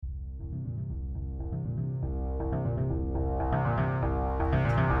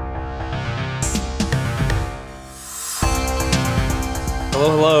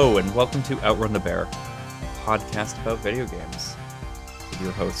Hello, and welcome to Outrun the Bear, a podcast about video games. With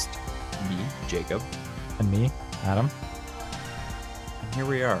your host, me, Jacob. And me, Adam. And here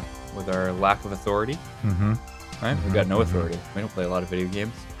we are, with our lack of authority. Mm-hmm. Right? We've got no authority. We don't play a lot of video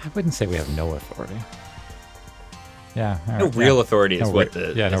games. I wouldn't say we have no authority. Yeah. No real authority is no what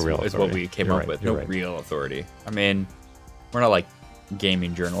what we came up with. No real authority. I mean, we're not like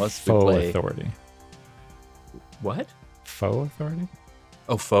gaming journalists. Faux authority. What? Faux authority?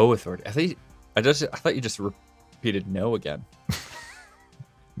 Oh, faux authority. I thought you just repeated no again.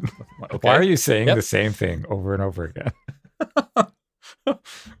 Okay. Why are you saying the same thing over and over again?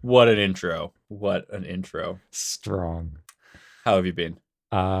 What an intro. What an intro. Strong. How have you been?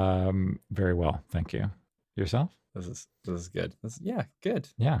 Very well, thank you. Yourself? This is good. Good.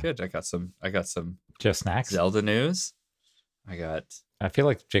 Yeah. Good. I got some just snacks. Zelda news. I feel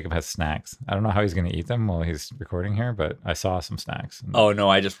like Jacob has snacks. I don't know how he's going to eat them while he's recording here, but I saw some snacks. Oh no,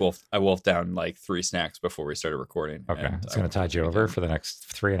 I wolfed down like 3 snacks before we started recording. Okay. It's going to tide you over for the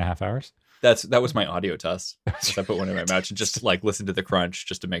next 3.5 hours. That was my audio test. I put one in my mouth and just like listen to the crunch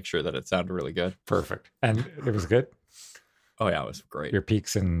just to make sure that it sounded really good. Perfect. And it was good? Oh yeah, it was great. Your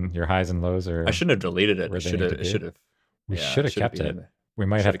peaks and your highs and lows are... I shouldn't have deleted it. We should have kept it. We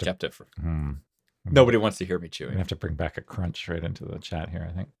might have kept it for... Nobody wants to hear me chewing. We have to bring back a crunch right into the chat here,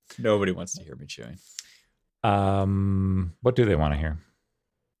 I think. Nobody wants to hear me chewing. What do they want to hear?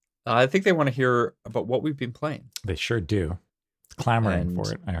 I think they want to hear about what we've been playing. They sure do. Clamoring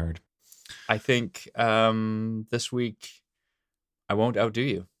for it, I heard. I think this week I won't outdo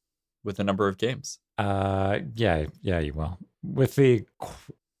you with the number of games. Yeah, you will.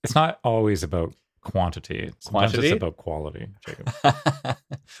 It's not always about quantity. Sometimes it's about quality, Jacob.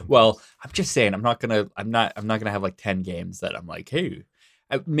 Well, I'm just saying I'm not gonna have like 10 games that I'm like, hey.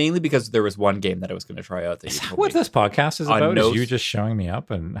 Mainly because there was one game that I was going to try out. Is that what this podcast is about? Is you just showing me up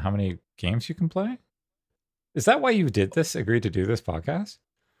and how many games you can play? Is that why you did this? Agreed to do this podcast?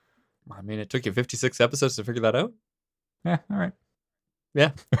 I mean, it took you 56 episodes to figure that out. Yeah. All right.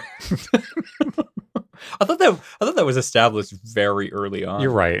 Yeah. I thought that was established very early on.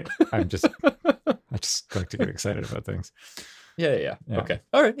 You're right. I just like to get excited about things. Yeah. Okay.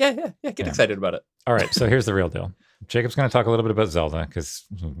 All right. Yeah. Get excited about it. All right. So here's the real deal. Jacob's going to talk a little bit about Zelda because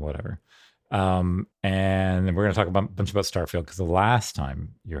whatever. And we're going to talk a bunch about Starfield because the last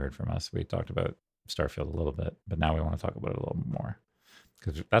time you heard from us, we talked about Starfield a little bit, but now we want to talk about it a little more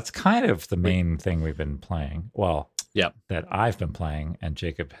because that's kind of the main thing we've been playing. Well, yeah, that I've been playing and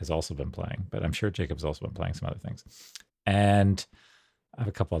Jacob has also been playing, but I'm sure Jacob's also been playing some other things. And I have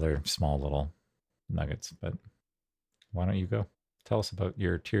a couple other small little nuggets, but why don't you go? Tell us about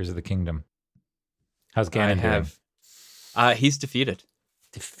your Tears of the Kingdom. How's Ganon doing? He's defeated.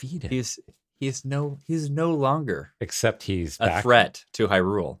 Defeated. He's no longer. Except he's a back. Threat to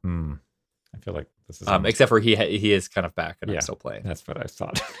Hyrule. I feel like this is except for he is kind of back and I'm still playing. That's what I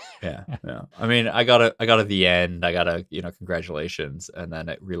thought. Yeah. I mean, I got to the end. I got a congratulations, and then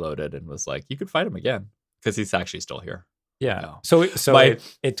it reloaded and was like, you could fight him again because he's actually still here. Yeah. So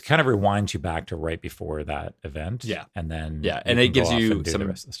it kind of rewinds you back to right before that event. Yeah. And then and it gives you some the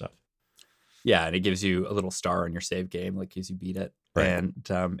rest of the stuff. Yeah, and it gives you a little star on your save game, like as you beat it. Right. And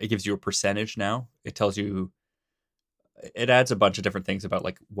it gives you a percentage now. It tells you, it adds a bunch of different things about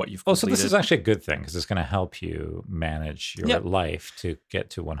like what you've completed. So this is actually a good thing because it's going to help you manage your life to get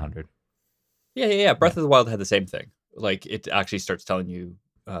to 100. Yeah. Breath of the Wild had the same thing. Like it actually starts telling you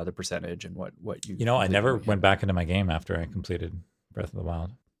the percentage and what you. I never went back into my game after I completed Breath of the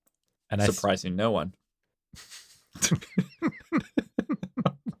Wild. And surprising no one.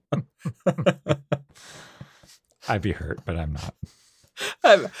 I'd be hurt, but I'm not.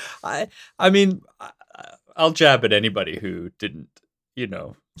 I mean, I'll jab at anybody who didn't,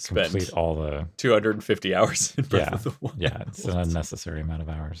 spend complete all the 250 hours in Breath of the Wild. Yeah, it's an unnecessary amount of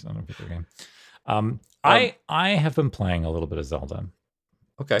hours on a video game. I have been playing a little bit of Zelda.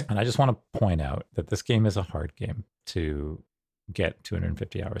 Okay. And I just want to point out that this game is a hard game to get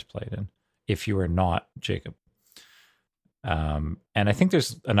 250 hours played in if you are not Jacob. And I think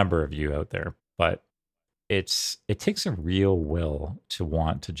there's a number of you out there, but it takes a real will to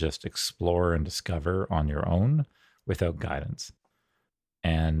want to just explore and discover on your own without guidance.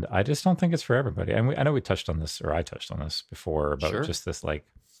 And I just don't think it's for everybody. And I know we touched on this, or I touched on this before about just this, like,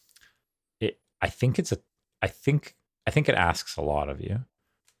 I think it asks a lot of you.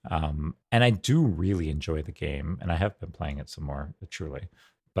 And I do really enjoy the game, and I have been playing it some more, truly.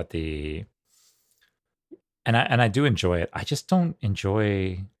 But I do enjoy it. I just don't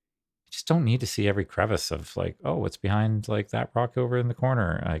need to see every crevice of like, oh, what's behind like that rock over in the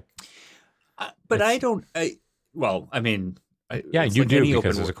corner. Like, but I don't. Well, I mean, Yeah, It's you like do any because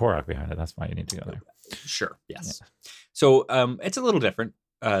open there's a world. Korok behind it. That's why you need to go there. Sure, Yeah. yes. So it's a little different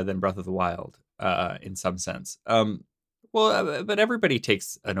than Breath of the Wild in some sense. But everybody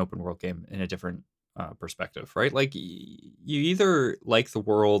takes an open world game in a different perspective, right? Like you either like the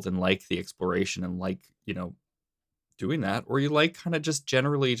world and like the exploration and like doing that, or you like kind of just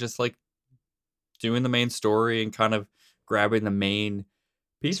generally just like doing the main story and kind of grabbing the main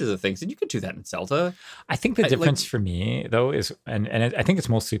pieces of things. And you can do that in Zelda. I think the I like. difference for me though is, I think it's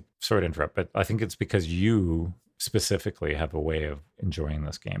mostly, sorry to interrupt, but I think it's because you specifically have a way of enjoying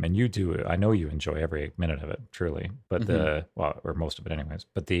this game, and you do. I know you enjoy every minute of it, truly. But Mhm. or most of it, anyways.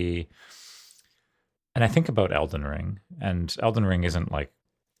 And I think about Elden Ring, and Elden Ring isn't like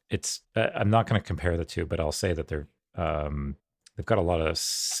it's. I'm not going to compare the two, but I'll say that they've got a lot of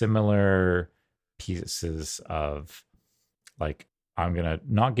similar pieces of like, I'm gonna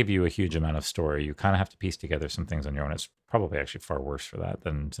not give you a huge amount of story. You kind of have to piece together some things on your own. It's probably actually far worse for that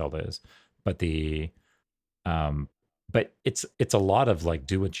than Zelda is. But um but it's a lot of like,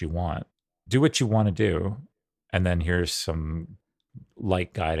 do what you want to do, and then here's some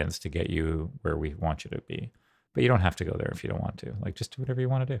light guidance to get you where we want you to be. But you don't have to go there if you don't want to. Like, just do whatever you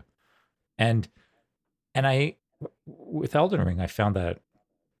want to do. And I with Elden Ring, I found that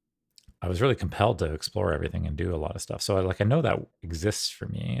I was really compelled to explore everything and do a lot of stuff. So I know that exists for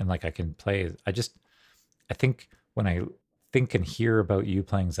me, and like I can play. I think when I think and hear about you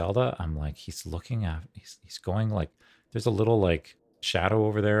playing Zelda, I'm like, he's going like, there's a little like shadow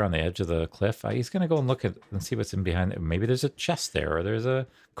over there on the edge of the cliff. He's gonna go and look at and see what's in behind it. Maybe there's a chest there, or there's a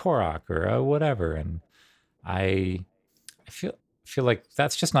Korok, or a whatever. And I feel like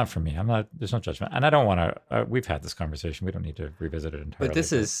that's just not for me. I'm not. There's no judgment, and I don't want to. We've had this conversation. We don't need to revisit it But entirely.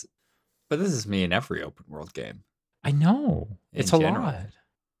 this is but this is me in every open world game I know in it's a lot. general.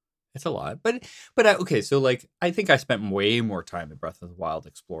 It's a lot, okay. So like, I think I spent way more time in Breath of the Wild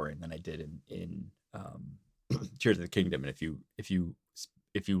exploring than I did in Tears of the Kingdom. And if you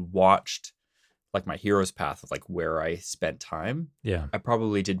watched like my hero's path of like where I spent time, Yeah, I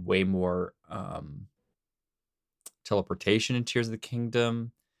probably did way more teleportation in Tears of the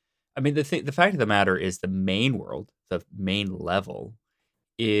Kingdom. I mean, the fact of the matter is, the main world, the main level,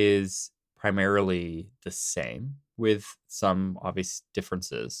 is primarily the same with some obvious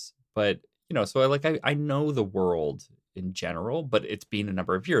differences. But so I know the world in general, but it's been a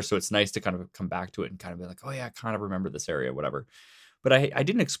number of years, so it's nice to kind of come back to it and kind of be like, oh yeah, I kind of remember this area, whatever. But I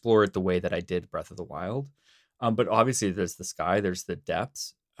didn't explore it the way that I did Breath of the Wild. But obviously there's the sky, there's the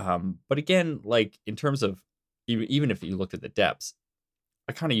depths. But again, like in terms of even if you looked at the depths,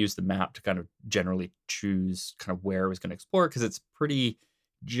 I kind of used the map to kind of generally choose kind of where I was going to explore, because it's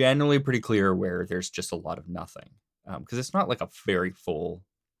generally pretty clear where there's just a lot of nothing, because it's not like a very full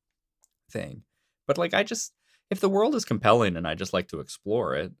thing. But like, if the world is compelling and I just like to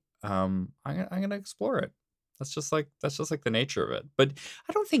explore it, I'm gonna explore it. That's just like the nature of it. But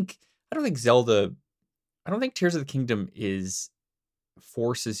I don't think I don't think Zelda I don't think Tears of the Kingdom is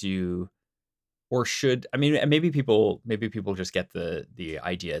forces you, or should. I mean, and maybe people just get the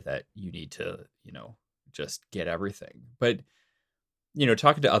idea that you need to just get everything. But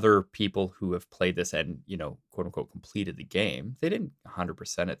talking to other people who have played this and quote unquote completed the game, they didn't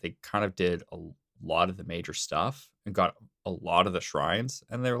 100% it. They kind of did a lot of the major stuff and got a lot of the shrines,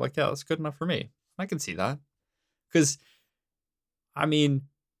 and they were like, yeah, that's good enough for me. I can see that, because I mean,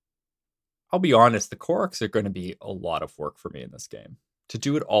 I'll be honest, the Koroks are going to be a lot of work for me in this game to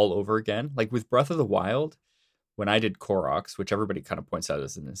do it all over again. Like with Breath of the Wild, when I did Koroks, which everybody kind of points out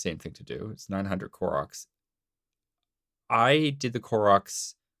is an insane thing to do, it's 900 Koroks. I did the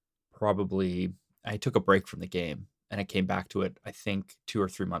Koroks probably. I took a break from the game and I came back to it, I think 2 or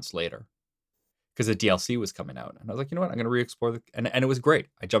 3 months later, because the DLC was coming out. And I was like, you know what? I'm going to re-explore and it was great.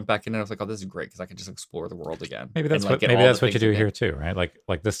 I jumped back in and I was like, oh, this is great, because I can just explore the world again. maybe And that's like what get maybe all the that's what you things do again. here too, right?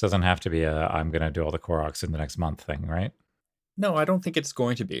 Like this doesn't have to be a I'm gonna do all the Koroks in the next month thing, right? No, I don't think it's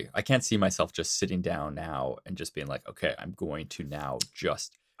going to be. I can't see myself just sitting down now and just being like, okay, I'm going to now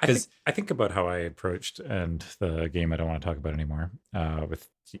just because. I think about how I approached and the game I don't want to talk about anymore with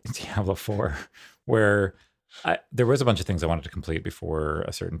Diablo 4, where there was a bunch of things I wanted to complete before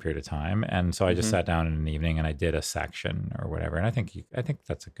a certain period of time, and so I just Mhm. sat down in an evening and I did a section or whatever. And I think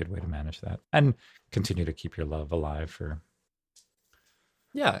that's a good way to manage that and continue to keep your love alive for.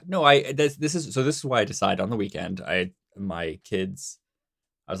 Yeah, no, this is why I decided on the weekend. My kids.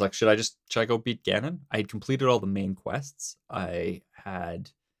 I was like, should I go beat Ganon? I had completed all the main quests. I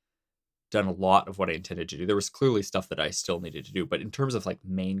had done a lot of what I intended to do. There was clearly stuff that I still needed to do, but in terms of like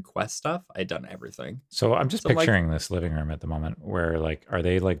main quest stuff, I had done everything. So I'm just So I'm like, picturing this living room at the moment where like, are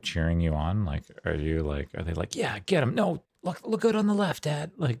they like cheering you on? Like, are they like, yeah, get him. No, look out on the left,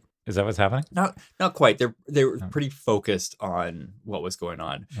 Dad. Like, is that what's happening? Not quite. They were No. pretty focused on what was going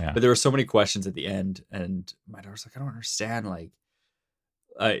on, Yeah. but there were so many questions at the end, and my daughter's like, I don't understand. Like,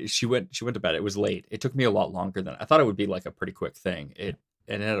 she went to bed. It was late. It took me a lot longer than I thought it would be. Like a pretty quick thing. It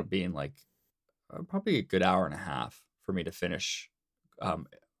ended up being like probably a good hour and a half for me to finish.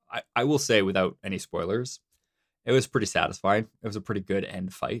 I will say, without any spoilers, it was pretty satisfying. It was a pretty good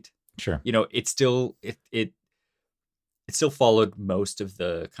end fight. Sure. You know, it still followed most of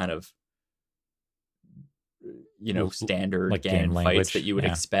the kind of, you know, standard like game game fights language. that you would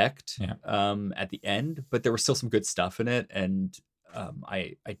expect Yeah. at the end, but there was still some good stuff in it, and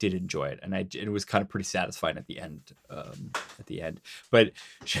I did enjoy it, and it was kind of pretty satisfying at the end. But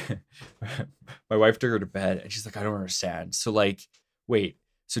my wife took her to bed, and she's like, I don't understand. So like, wait.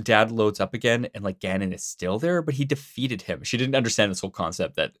 So Dad loads up again, and like Ganon is still there, but he defeated him. She didn't understand this whole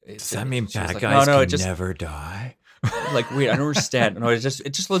concept. Does that mean bad like, guys no, can never die? Like, wait, I don't understand. No, it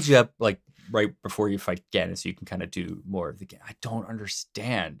just loads you up like right before you fight Ganon, so you can kind of do more of the game. I don't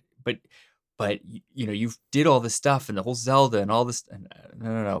understand, but you know, you've did all this stuff and the whole Zelda and all this. And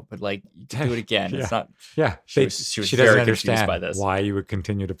no. But like, you can do it again. It's not. Yeah, she was doesn't very understand confused by this. why you would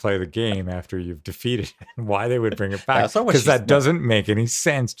continue to play the game after you've defeated it, and why they would bring it back. That's not what Because that no. doesn't make any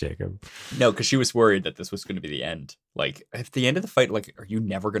sense, Jacob. No, because she was worried that this was going to be the end. Like, at the end of the fight, like, are you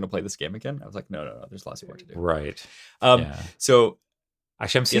never going to play this game again? I was like, no. There's lots more to do. Right. So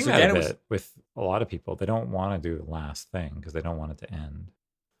actually, I'm seeing so that Ganon a was- bit with a lot of people. They don't want to do the last thing because they don't want it to end.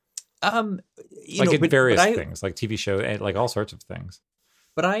 You Like know, various things, like TV show, like all sorts of things.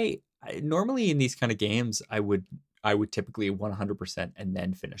 But I normally in these kind of games, I would typically 100% and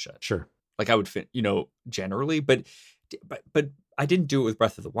then finish it. Sure. Like I would you know, generally, but I didn't do it with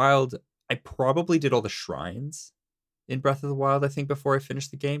Breath of the Wild. I probably did all the shrines in Breath of the Wild, I think, before I finished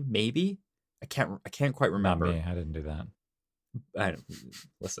the game. Maybe. I can't quite remember. Not me. I didn't do that.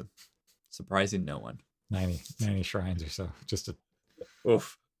 Listen, surprising no one. 90 shrines or so. Just a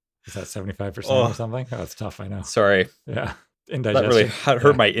Oof. Is that 75% or something? Oh, it's tough. I know. Sorry. Yeah. That Indigestion. really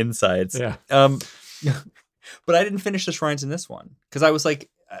hurt my insides. Yeah. But I didn't finish the shrines in this one because I was like,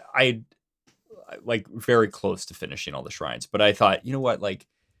 I like very close to finishing all the shrines. But I thought, you know what? Like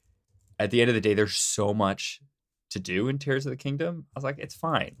at the end of the day, there's so much to do in Tears of the Kingdom. I was like, it's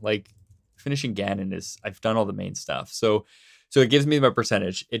fine. Like finishing Ganon I've done all the main stuff. So it gives me my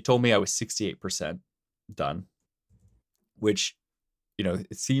percentage. It told me I was 68% done, which, you know,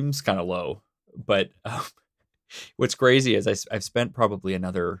 it seems kind of low, but what's crazy is I've spent probably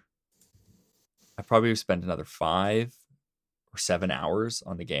another 5 or 7 hours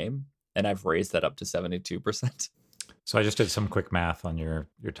on the game, and I've raised that up to 72%. So I just did some quick math on your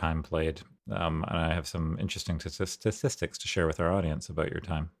time played, and I have some interesting statistics to share with our audience about your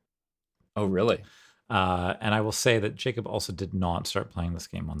time. Oh, really? And I will say that Jacob also did not start playing this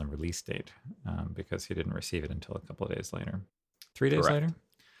game on the release date because he didn't receive it until a couple of days later. 3 days Correct. later?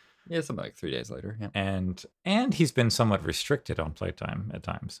 Yeah, something like 3 days later. Yeah. And he's been somewhat restricted on playtime at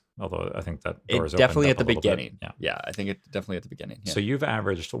times, although I think that door's definitely opened at up the a little bit. beginning. Yeah, I think it definitely at the beginning. Yeah. So you've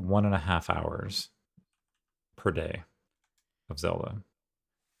averaged 1.5 hours per day of Zelda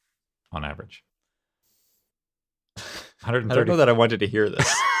on average. I don't know that I wanted to hear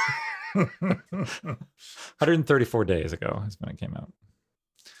this. 134 days ago is when it came out.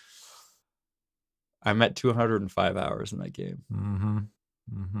 I'm at 205 hours in that game.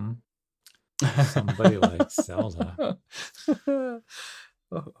 Somebody likes Zelda.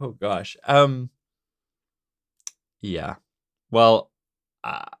 oh gosh. Yeah. Well,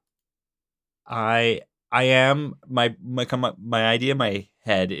 I am my idea in my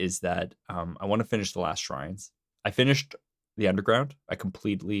head is that I want to finish the last shrines. I finished the underground.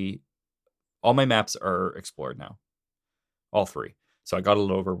 All my maps are explored now. All 3. So I got a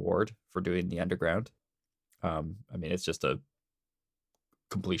low reward for doing the underground. I mean, it's just a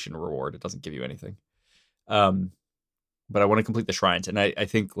completion reward. It doesn't give you anything. But I want to complete the shrines. And I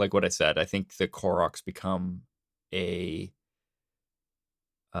think, like what I said, I think the Koroks become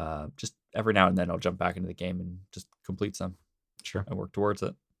just every now and then I'll jump back into the game and just complete some. Sure. I work towards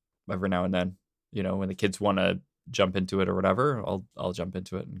it every now and then. You know, when the kids want to jump into it or whatever, I'll jump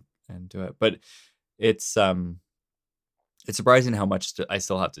into it and do it. But it's surprising how much I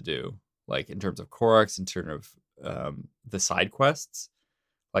still have to do, like in terms of Koroks, in terms of the side quests.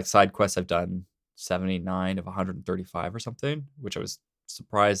 Like side quests, I've done 79 of 135 or something, which I was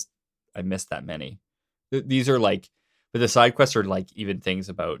surprised I missed that many. These are like, but the side quests are like even things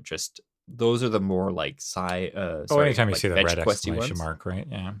about just, those are the more like anytime you like see the red exclamation mark, right?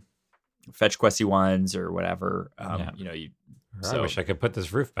 Yeah. Fetch questy ones or whatever. You know, I wish I could put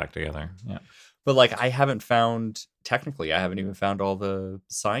this roof back together. Yeah. But like, I haven't found technically. I haven't even found all the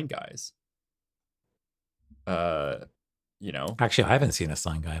sign guys. Uh, you know, Actually, I haven't seen a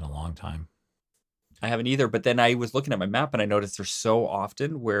sign guy in a long time. I haven't either. But then I was looking at my map and I noticed there's so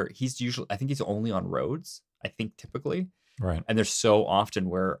often where he's usually. I think he's only on roads. I think typically. Right. And there's so often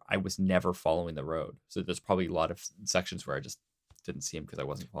where I was never following the road. So there's probably a lot of sections where I just didn't see him because I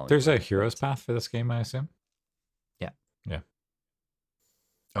wasn't following. There's the a road, hero's but- path for this game, I assume. Yeah. Yeah.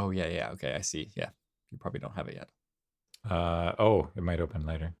 Oh yeah. Okay, I see. Yeah, you probably don't have it yet. Oh, it might open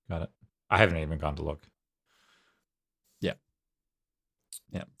later. Got it. I haven't even gone to look.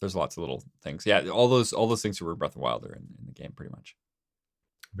 Yeah. There's lots of little things. Yeah, all those things that were Breath of the Wild are in the game pretty much.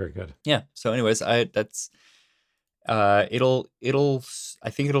 Very good. Yeah. So, anyways, that's I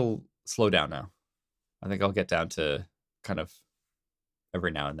think it'll slow down now. I think I'll get down to kind of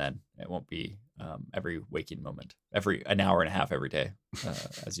every now and then. It won't be every waking moment, every an hour and a half every day,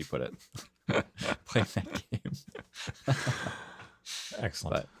 as you put it, playing that game.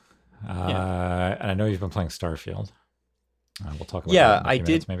 Excellent. But, and I know you've been playing Starfield. We'll talk about Yeah, that in a I few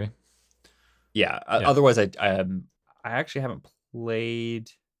did. minutes, maybe. Yeah. Yeah. Otherwise, I actually haven't played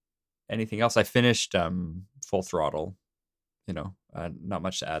anything else. I finished Full Throttle. Not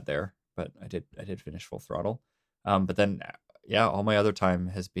much to add there, but I did finish Full Throttle. But then, yeah, all my other time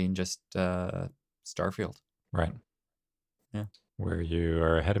has been just Starfield. Right. Yeah. Where you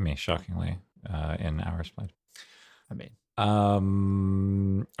are ahead of me, shockingly, in hours played. I mean, All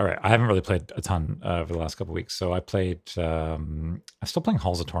right. I haven't really played a ton over the last couple of weeks. So I played, I'm still playing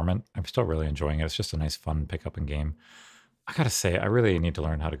Halls of Torment. I'm still really enjoying it. It's just a nice, fun pick up in game. I got to say, I really need to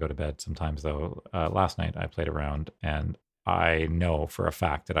learn how to go to bed sometimes, though. Last night I played around and I know for a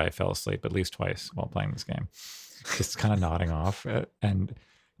fact that I fell asleep at least twice while playing this game. Just kind of nodding off. And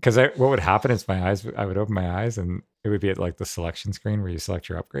because what would happen is I would open my eyes and it would be at like the selection screen where you select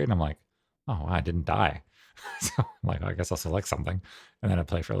your upgrade. And I'm like, oh, I didn't die. So I'm like, I guess I'll select something. And then I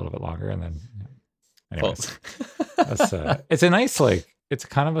play for a little bit longer. And then, anyways, it's a nice, like, it's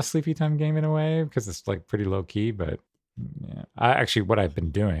kind of a sleepy time game in a way because it's like pretty low key. But yeah, what I've been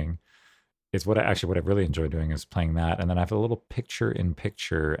doing is what I really enjoy doing is playing that. And then I have a little picture in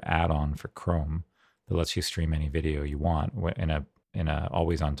picture add on for Chrome that lets you stream any video you want in a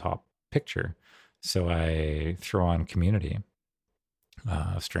always on top picture. So I throw on community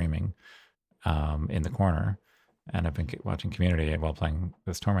streaming in the corner, and I've been watching community while playing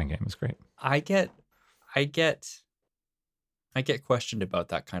this Torment game. It's great. I get questioned about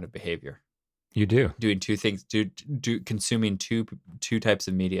that kind of behavior. You do doing two things, consuming two types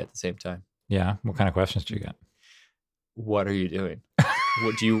of media at the same time. Yeah. What kind of questions do you get? What are you doing?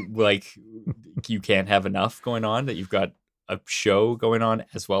 What do you like? You can't have enough going on that you've got a show going on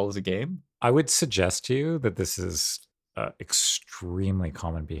as well as a game. I would suggest to you that this is extremely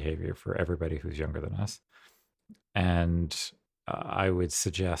common behavior for everybody who's younger than us. And I would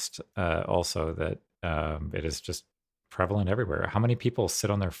suggest also that it is just prevalent everywhere. How many people sit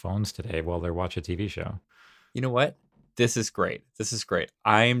on their phones today while they watch a TV show? You know what? This is great.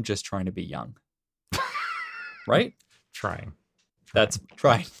 I'm just trying to be young. Right? Trying. That's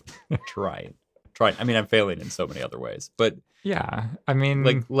trying. I mean, I'm failing in so many other ways, but yeah, I mean,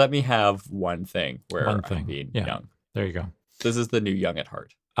 like, let me have one thing where I'm being young. There you go. This is the new young at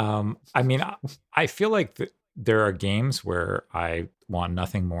heart. I mean, I feel like there are games where I want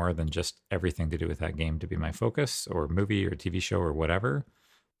nothing more than just everything to do with that game to be my focus, or movie or TV show or whatever.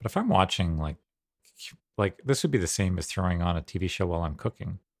 But if I'm watching like this would be the same as throwing on a TV show while I'm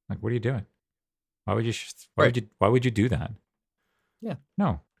cooking. Like, what are you doing? Why would you do that? Yeah. No,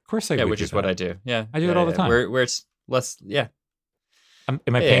 of course I would. Yeah, which do is that. what I do. Yeah. I do it all the time. Where it's less, yeah. Am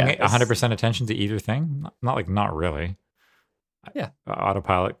I paying 100% attention to either thing? Not really. Yeah.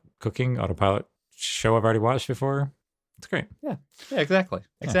 Autopilot cooking, autopilot show I've already watched before. It's great. Yeah. Yeah, exactly.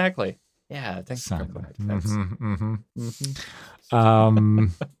 Yeah. Exactly. Yeah. Thanks for coming back.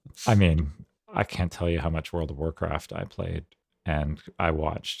 I mean, I can't tell you how much World of Warcraft I played, and I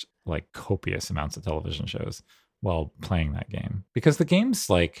watched like copious amounts of television shows while playing that game, because the game's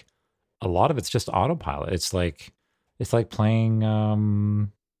like, a lot of it's just autopilot. It's like playing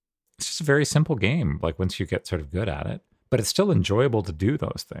it's just a very simple game, like once you get sort of good at it, but it's still enjoyable to do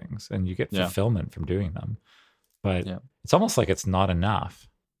those things and you get fulfillment from doing them. But it's almost like it's not enough.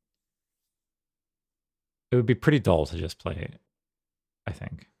 It would be pretty dull to just play it, I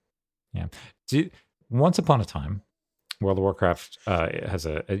think. Yeah. Once upon a time, World of Warcraft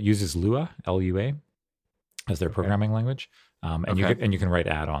it uses Lua, Lua, as their programming language, and you can write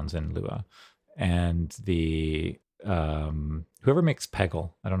add-ons in Lua. And the whoever makes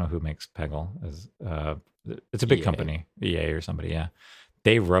Peggle, I don't know who makes Peggle, it's a big company, EA or somebody. Yeah,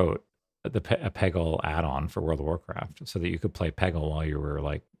 they wrote a Peggle add-on for World of Warcraft, so that you could play Peggle while you were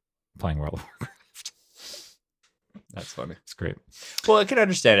like playing World of Warcraft. That's funny. It's great. Well, I can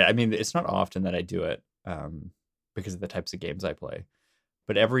understand it. I mean, it's not often that I do it because of the types of games I play,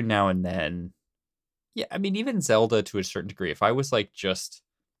 but every now and then, yeah. I mean, even Zelda to a certain degree. If I was like just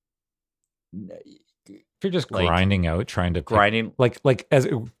If you're just like grinding out, trying to grinding, like as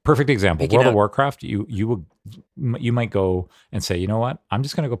a perfect example, picking World of out, Warcraft, you might go and say, you know what, I'm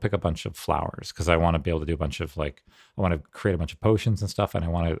just going to go pick a bunch of flowers because I want to be able to do a bunch of like, I want to create a bunch of potions and stuff, and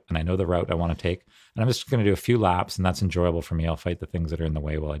I know the route I want to take, and I'm just going to do a few laps, and that's enjoyable for me. I'll fight the things that are in the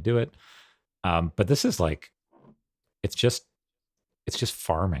way while I do it. But this is like, it's just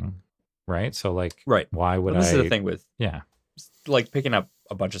farming, right? So like, right. why would This I? is the thing with Yeah, like picking up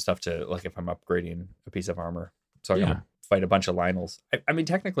a bunch of stuff to like if I'm upgrading a piece of armor, so I gotta fight a bunch of Lionels. I mean,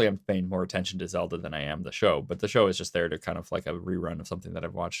 technically, I'm paying more attention to Zelda than I am the show, but the show is just there to kind of like a rerun of something that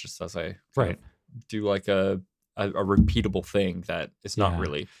I've watched, just as I right. do like a repeatable thing that is not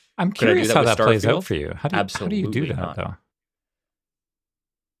really. I'm Could I do curious that how with that plays out Starfield? for you. How do you do Absolutely that not. though?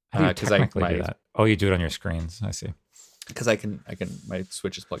 How do you Because technically do that? Oh, you do it on your screens. I see. because I can my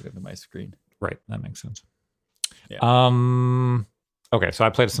Switch is plugged into my screen. Right, that makes sense. Yeah. Okay, so I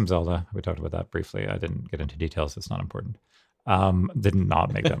played some Zelda. We talked about that briefly. I didn't get into details. It's not important. Did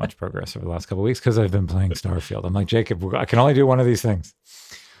not make that much progress over the last couple of weeks because I've been playing Starfield. I'm like, Jacob, I can only do one of these things.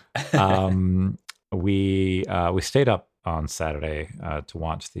 We stayed up on Saturday to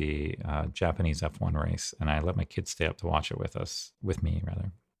watch the Japanese F1 race, and I let my kids stay up to watch it with me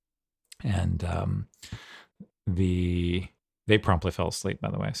rather. And they promptly fell asleep,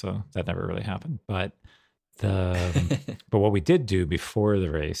 by the way, so that never really happened. But but what we did do before the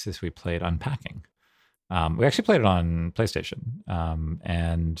race is we played Unpacking. We actually played it on PlayStation,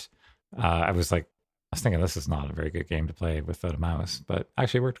 and I was thinking this is not a very good game to play without a mouse, but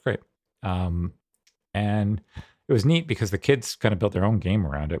actually it worked great. And it was neat because the kids kind of built their own game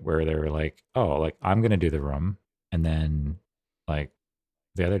around it, where they were like, "Oh, like I'm going to do the room, and then like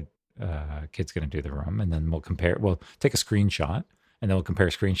the other kid's going to do the room, and then we'll take a screenshot, and then we'll compare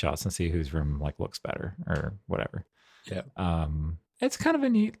screenshots and see whose room like looks better or whatever." Yeah. It's kind of a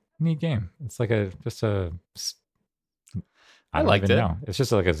neat game. It's like I liked it. know. It's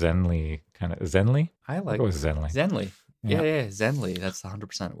just like a Zenly kind of Zenly. I like it was Zenly. Zenly. Yeah, Zenly. That's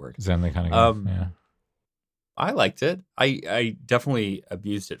 100% word. Zenly kind of game. Yeah. I liked it. I definitely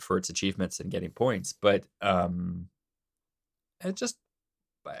abused it for its achievements and getting points, but it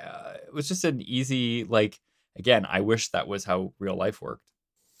was just an easy, like, again, I wish that was how real life worked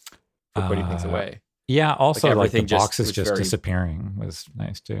for putting things away. Yeah, also like the boxes just very disappearing was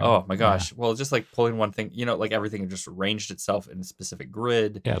nice too. Oh my gosh. Yeah. Well, just like pulling one thing, like everything just arranged itself in a specific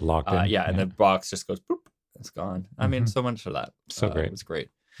grid. Yeah, locked in. Yeah, and the box just goes boop, it's gone. I mean, so much for that. So great. It was great.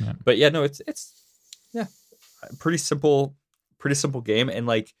 Yeah. But yeah, no, it's pretty simple game, and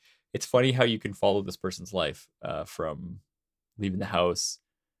like it's funny how you can follow this person's life from leaving the house,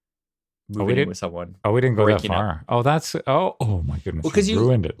 moving in with someone. Oh, we didn't go that far. Up. Oh my goodness. Well, because you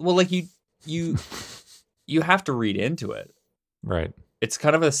ruined it. Well, like you have to read into it. Right. It's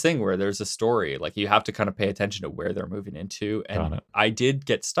kind of a thing where there's a story, like you have to kind of pay attention to where they're moving into. And I did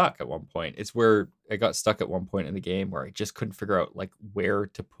get stuck at one point. It's where I got stuck at one point in the game where I just couldn't figure out like where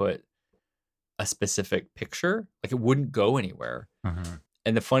to put a specific picture. Like it wouldn't go anywhere. Mm-hmm.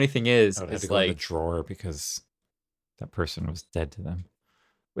 And the funny thing is, it's like in the drawer because that person was dead to them.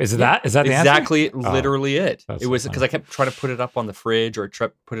 Is that the exactly answer? Literally it? It was because I kept trying to put it up on the fridge or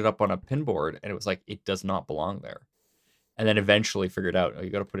put it up on a pinboard, and it was like it does not belong there. And then eventually figured out, you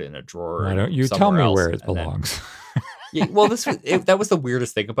got to put it in a drawer. Why don't you tell me where it belongs? Yeah, well, that was the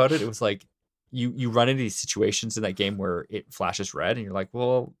weirdest thing about it. It was like you run into these situations in that game where it flashes red, and you're like,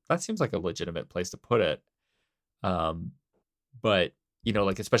 well, that seems like a legitimate place to put it. But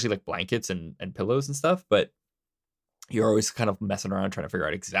like especially like blankets and pillows and stuff, but you're always kind of messing around trying to figure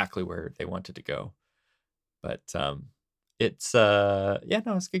out exactly where they wanted to go. But it's it's a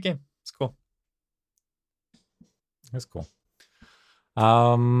good game. It's cool. That's cool.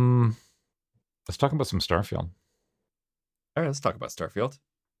 Let's talk about some Starfield. All right, let's talk about Starfield.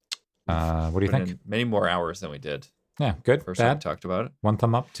 What do you think? Many more hours than we did. Yeah, good. First time we talked about it. 1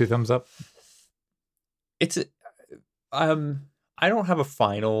 thumb up, 2 thumbs up. It's I don't have a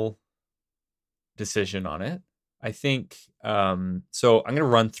final decision on it. I think so I'm going to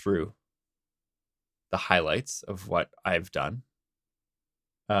run through the highlights of what I've done.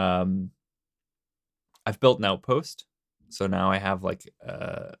 I've built an outpost. So now I have like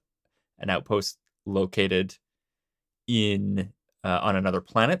an outpost located in on another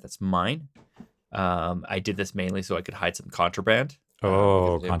planet that's mine. I did this mainly so I could hide some contraband.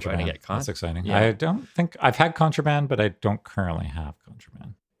 Oh, because I didn't want to Contraband. get caught. That's exciting. Yeah. I don't think I've had Contraband, but I don't currently have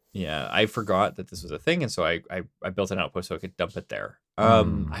Contraband. Yeah, I forgot that this was a thing, and so I built an outpost so I could dump it there.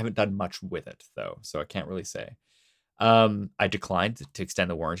 Hmm. I haven't done much with it though, so I can't really say. I declined to extend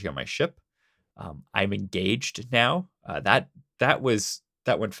the warranty on my ship. I'm engaged now. That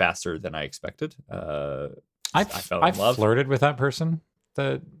went faster than I expected. I fell in I've love. flirted with that person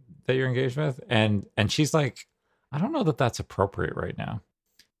that you're engaged with, and she's like, I don't know that that's appropriate right now,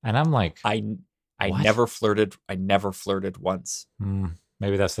 and I'm like, I what? never flirted. I never flirted once.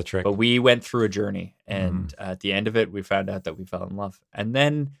 Maybe that's the trick. But we went through a journey, and at the end of it, we found out that we fell in love. And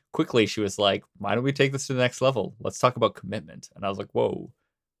then quickly, she was like, "Why don't we take this to the next level? Let's talk about commitment." And I was like, "Whoa."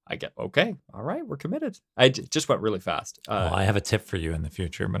 I get okay. All right, we're committed. Just went really fast. Well, I have a tip for you in the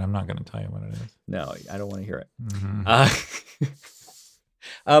future, but I'm not going to tell you what it is. No, I don't want to hear it. Mm-hmm.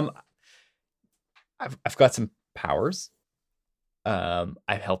 I've got some powers.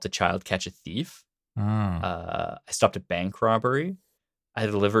 I've helped a child catch a thief. I stopped a bank robbery. I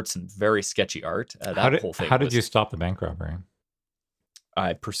delivered some very sketchy art. How did you stop the bank robbery?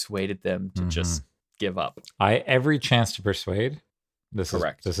 I persuaded them to just give up. Every chance to persuade.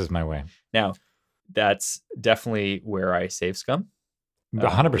 Correct. This is my way. Now, that's definitely where I save scum.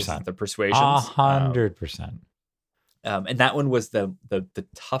 100%. The persuasions. 100%. And that one was the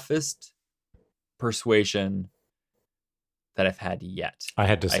toughest persuasion that I've had yet. I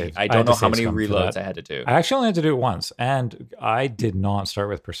had to save. I don't know how many reloads I had to do. I actually only had to do it once, and I did not start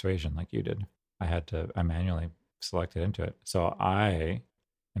with persuasion like you did. I manually selected into it, so I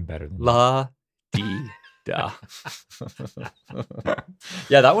am better than La di da.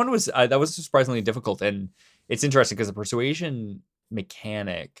 Yeah, that one was surprisingly difficult, and it's interesting because the persuasion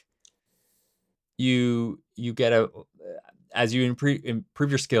mechanic, you get as you improve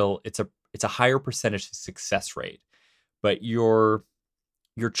your skill, it's a higher percentage success rate. But your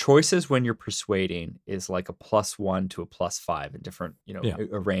choices when you're persuading is like a +1 to a +5 in different,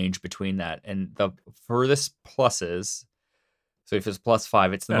 a range between that. And the furthest pluses, so if it's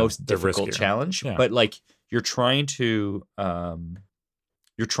 +5, it's the most difficult challenge. Yeah. But like you're trying to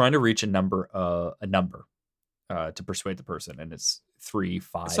reach a number to persuade the person, and it's 3,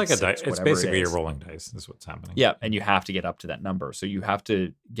 5. It's like 6, a dice. It's basically you're rolling dice. Is what's happening. Yeah, and you have to get up to that number. So you have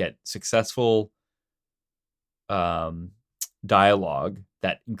to get successful dialogue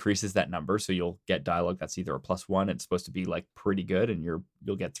that increases that number. So you'll get dialogue that's either a +1, it's supposed to be like pretty good, and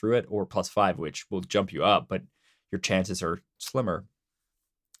you'll get through it, or +5, which will jump you up, but your chances are slimmer.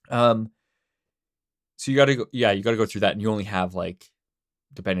 So you got to go through that, and you only have, like,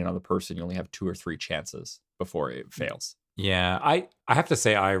 depending on the person, you only have 2 or 3 chances before it fails. Yeah, I have to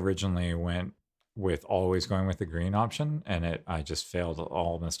say I originally went with always going with the green option, and I just failed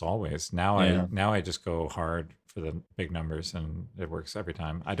almost always. Now I just go hard for the big numbers, and it works every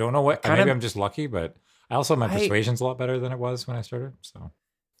time. I don't know what, maybe I'm just lucky, but I also my persuasion's a lot better than it was when I started. So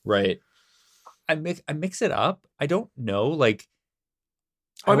right, I mix it up. I don't know, like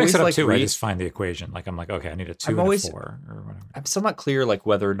I mix it up too. I just find the equation. Like I'm like, okay, I need a 2 and a 4 or whatever. I'm still not clear like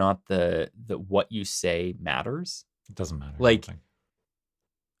whether or not the what you say matters. It doesn't matter. Like,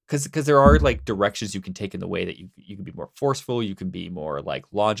 because there are like directions you can take in the way that you can be more forceful, you can be more like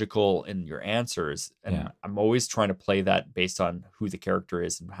logical in your answers, and I'm always trying to play that based on who the character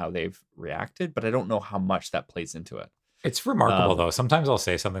is and how they've reacted, but I don't know how much that plays into it. It's remarkable though. Sometimes I'll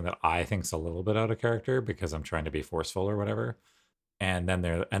say something that I think's a little bit out of character because I'm trying to be forceful or whatever, and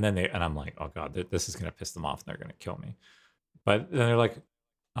then I'm like, oh god, this is gonna piss them off and they're gonna kill me. But then they're like,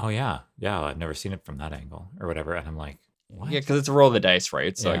 oh yeah, I've never seen it from that angle or whatever, and I'm like, what? Yeah, because it's a roll of the dice,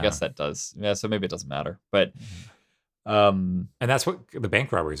 right? So I guess that does. Yeah, so maybe it doesn't matter. But and that's what the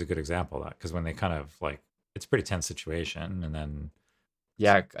bank robbery is a good example of that, because when they kind of like, it's a pretty tense situation, and then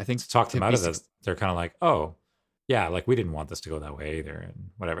I think to talk them out of this, they're kind of like, oh yeah, like we didn't want this to go that way either, and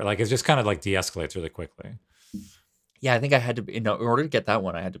whatever. Like it's just kind of like de-escalates really quickly. Yeah, I think I had to be, in order to get that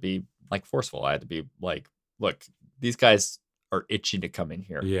one, I had to be like forceful. I had to be like, look, these guys are itching to come in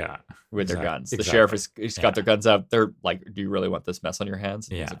here with their guns. The sheriff has got their guns up. They're like, do you really want this mess on your hands?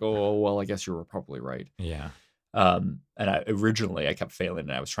 And it's like, oh, well, I guess you were probably right. Yeah. And originally I kept failing,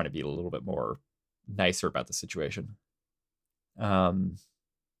 and I was trying to be a little bit more nicer about the situation.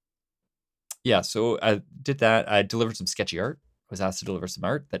 So I did that. I delivered some sketchy art. I was asked to deliver some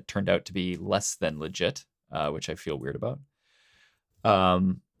art that turned out to be less than legit, which I feel weird about.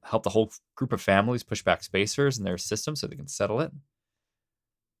 Help the whole group of families push back spacers in their system so they can settle it.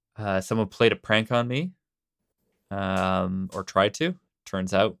 Someone played a prank on me, or tried to.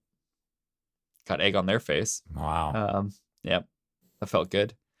 Turns out, got egg on their face. Wow. That felt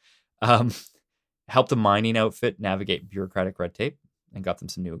good. Helped a mining outfit navigate bureaucratic red tape. and got them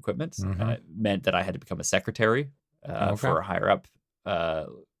some new equipment. Mhm. It meant that I had to become a secretary Okay. for a higher up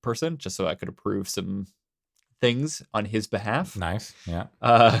person, just so I could approve some things on his behalf Nice. Yeah.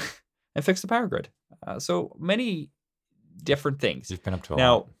 uh, and fix the power grid. So many different things. You've been up to a lot.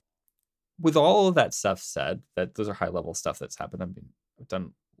 Now, with all of that stuff said, that those are high level stuff that's happened. I've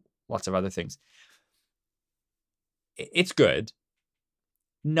done lots of other things. It's good.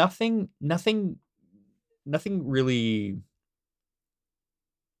 Nothing really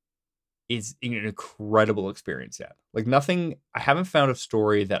is an incredible experience yet. Like nothing, I haven't found a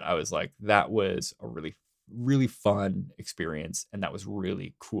story that I was like, that was a really, really fun experience and that was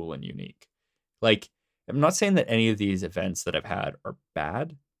really cool and unique. Like, I'm not saying that any of these events that I've had are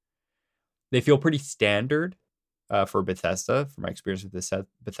bad. They feel pretty standard for Bethesda, for my experience with this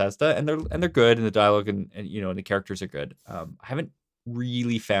Bethesda, and they're good, and the dialogue and you know, and the characters are good. I haven't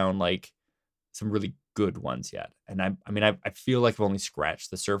really found like some really good ones yet, and I feel like I've only scratched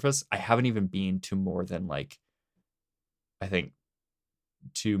the surface. I haven't even been to more than like, I think,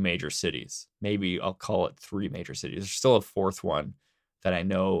 2 major cities. Maybe I'll call it 3 major cities. There's still a 4th one that I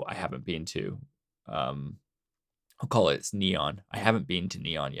know I haven't been to. I'll call it Neon. I haven't been to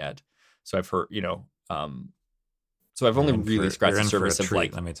Neon yet, so I've heard, you know, so I've only really scratched the surface of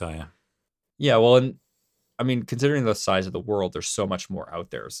like, let me tell you. yeah, well, and I mean, considering the size of the world, there's so much more out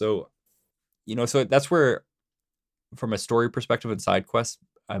there. So, you know, so that's where, from a story perspective and side quests,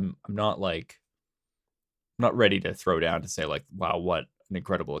 I'm not like, I'm not ready to throw down to say like, wow, what an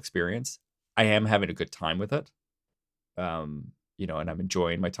incredible experience. I am having a good time with it. You know, and I'm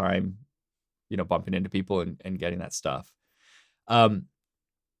enjoying my time, you know, bumping into people and getting that stuff.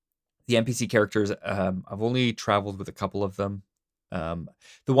 The NPC characters, I've only traveled with a couple of them.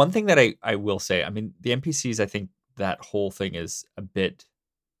 The one thing that I will say, I mean, the NPCs, I think that whole thing is a bit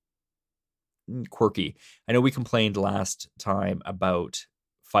quirky. I know we complained last time about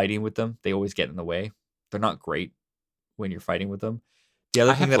fighting with them. They always get in the way. They're not great when you're fighting with them. The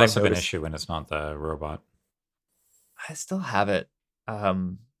other I thing have that less I've of an noticed, issue when it's not the robot. I still have it.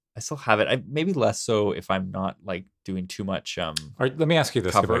 I still have it. I maybe less so if I'm not like doing too much Let me ask you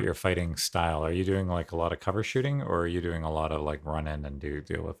this about cover. your fighting style. Are you doing like a lot of cover shooting, or are you doing a lot of like run in and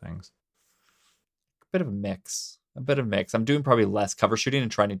deal with things? Bit of a mix. A bit of a mix. I'm doing probably less cover shooting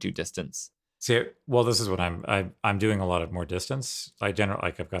and trying to do distance. See, well, this is what I'm doing a lot of more distance. I generally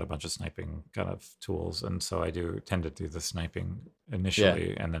like I've got a bunch of sniping kind of tools, and so I do tend to do the sniping Yeah.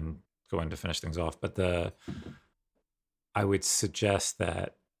 initially, and then go in to finish things off. But I would suggest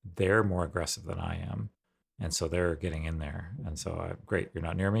that they're more aggressive than I am, and so they're getting in there. And so, great, you're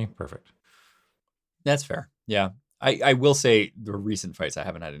not near me, perfect. That's fair. Yeah. I will say the recent fights I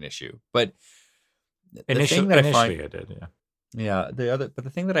haven't had an issue. But the thing that I find, Initially, I did, yeah. yeah, the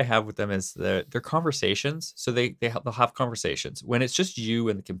thing that I have with them is their conversations. So they'll have conversations. When it's just you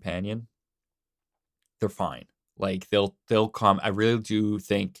and the companion, they're fine. Like they'll come. I really do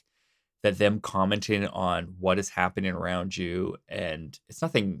think that them commenting on what is happening around you, and it's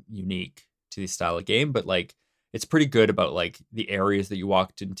nothing unique to the style of game, but like it's pretty good about like the areas that you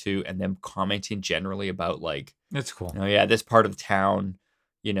walked into, and them commenting generally about like, It's cool. oh yeah, this part of the town,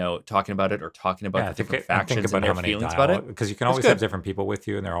 you know, talking about it or talking about Yeah, the different and think factions about and how their many feelings about it. because you can It's always have good. different people with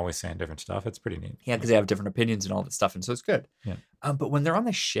you, and they're always saying different stuff. It's pretty neat. Yeah, because they have different opinions and all that stuff, and so it's good. Yeah. But when they're on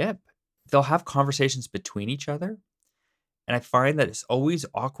the ship, they'll have conversations between each other, and I find that it's always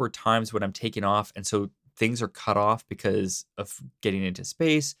awkward times when I'm taking off, and so things are cut off because of getting into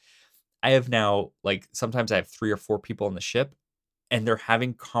space. I have now, like, sometimes I have 3 or 4 people on the ship, and they're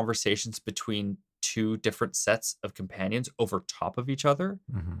having conversations between 2 different sets of companions over top of each other.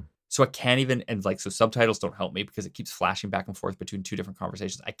 Mm-hmm. So I can't even, and like, so subtitles don't help me because it keeps flashing back and forth between 2 different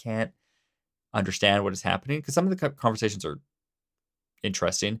conversations. I can't understand what is happening because some of the conversations are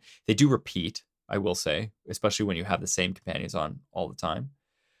interesting. They do repeat, I will say, especially when you have the same companions on all the time.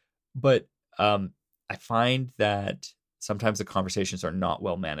 But I find that sometimes the conversations are not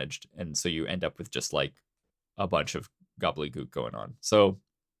well managed, and so you end up with just like a bunch of gobbledygook going on. So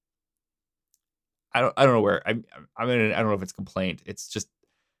I don't know where I mean, I don't know if it's complaint. It's just,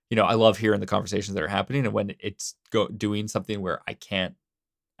 you know, I love hearing the conversations that are happening, and when it's doing something where I can't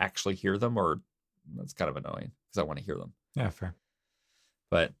actually hear them, or that's kind of annoying because I want to hear them. Yeah, fair.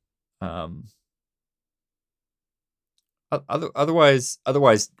 But otherwise,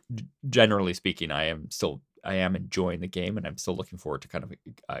 generally speaking, I am enjoying the game, and I'm still looking forward to kind of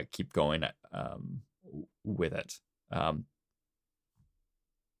keep going with it. Yeah.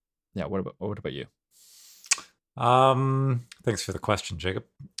 What about you? Thanks for the question, Jacob.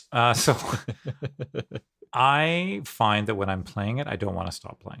 So I find that when I'm playing it, I don't want to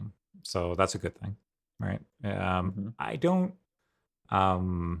stop playing. So that's a good thing, right? Mhm.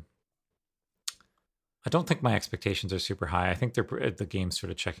 Um, I don't think my expectations are super high. I think the game's sort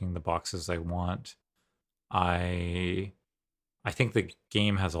of checking the boxes I want. I I think the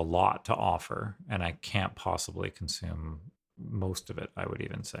game has a lot to offer, and I can't possibly consume most of it. I would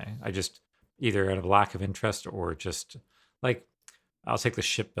even say I just either out of lack of interest or just like I'll take the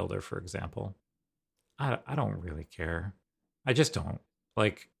shipbuilder for example. I don't really care. I just don't.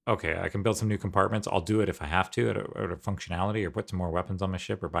 Like, okay, I can build some new compartments. I'll do it if I have to out of functionality or put some more weapons on my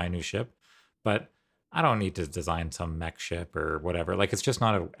ship or buy a new ship. But I don't need to design some mech ship or whatever. Like, it's just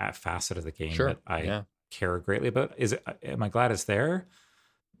not a facet of the game Sure. that I Yeah. care greatly about. Is it? Am I glad it's there?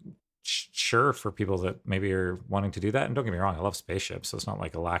 Sure, for people that maybe are wanting to do that. And don't get me wrong, I love spaceships, so it's not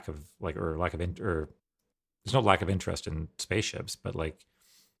like a lack of like or lack of or there's no lack of interest in spaceships, but like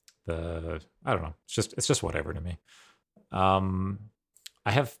I don't know. It's just whatever to me. Um,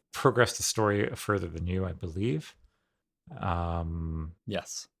 I have progressed the story further than you, I believe. Um,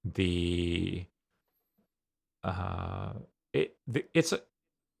 Yes. the it's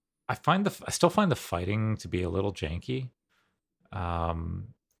I still find the fighting to be a little janky.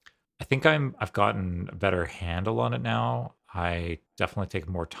 Um, I think I've gotten a better handle on it now. I definitely take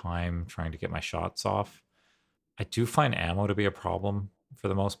more time trying to get my shots off. I do find ammo to be a problem for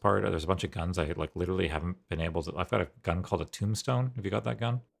the most part. There's a bunch of guns I like literally haven't been able to. I've got a gun called a Tombstone. Have you got that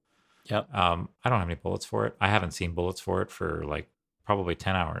gun? Yep. I don't have any bullets for it. I haven't seen bullets for it for like probably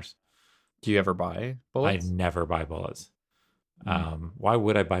 10 hours. Do you ever buy I bullets? never buy bullets. Mm. Why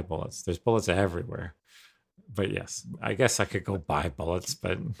would I buy bullets? There's bullets everywhere. But yes, I guess I could go buy bullets,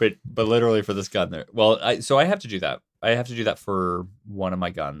 but But literally for this gun there. Well, I have to do that. I have to do that for one of my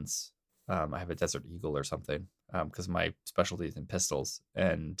guns. I have a Desert Eagle or something because my specialty is in pistols,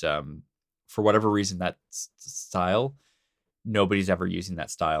 and for whatever reason, that style, nobody's ever using that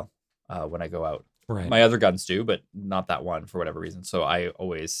style when I go out. right. My other guns do, but not that one for whatever reason. So I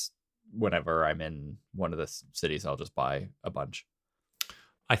always, whenever I'm in one of the cities, I'll just buy a bunch.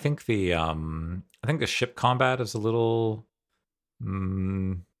 I think the ship combat is a little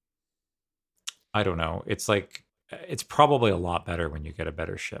mm, I don't know. It's like it's probably a lot better when you get a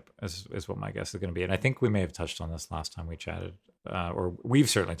better ship, is what my guess is going to be. And I think we may have touched on this last time we chatted, or we've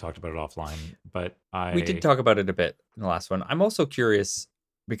certainly talked about it offline. But We did I talk about it a bit in the last one. I'm also curious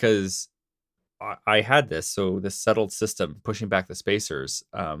because I had this, so this settled system pushing back the spacers.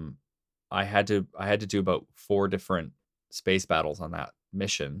 I had to do about 4 different space battles on that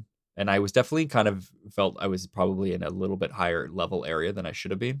mission, and I was definitely kind of felt I was probably in a little bit higher level area than I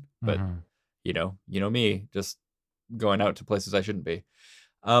should have been. But mhm, you know me, just going out to places I shouldn't be.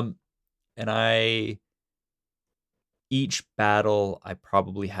 Um, and I each battle I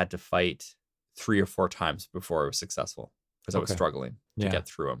probably had to fight 3 or 4 times before I was successful because I was okay, struggling to yeah, get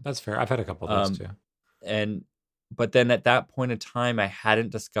through them. that's fair. I've had a couple of those Um, too. and but then at that point in time, I hadn't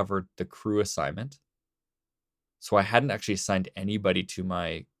discovered the crew assignment, so I hadn't actually assigned anybody to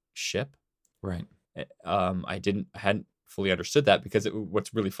my ship. Right. I hadn't fully understood that because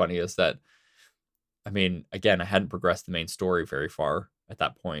what's really funny is that I mean, again, I hadn't progressed the main story very far at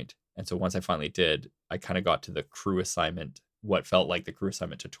that point. And so once I finally did, I kind of got to the crew assignment, what felt like the crew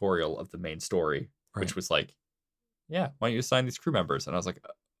assignment tutorial of the main story, Right. which was like, yeah, why don't you assign these crew members? And I was like,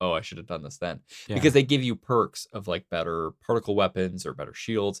 oh, I should have done this then. Yeah. Because they give you perks of like better particle weapons or better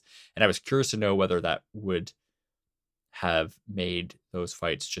shields. And I was curious to know whether that would have made those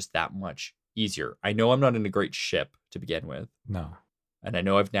fights just that much easier. I know I'm not in a great ship to begin with, No. and I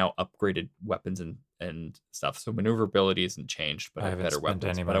know I've now upgraded weapons and stuff, so maneuverability isn't changed, but I I have haven't better spent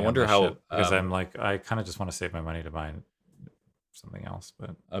weapons. any But I money on wonder my how ship because I'm like I kind of just want to save my money to buy something else,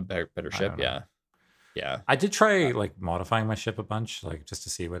 but a better I ship, don't know. yeah, yeah, I did try uh, like modifying my ship a bunch, like just to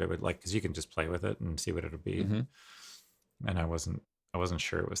see what it would like, because you can just play with it and see what it would be. hmm And I wasn't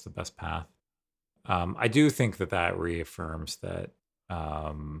sure it was the best path. I do think that reaffirms that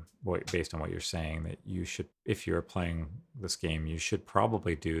based on what you're saying, that you should, if you're playing this game, you should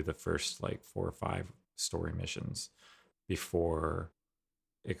probably do the first like 4 or 5 story missions before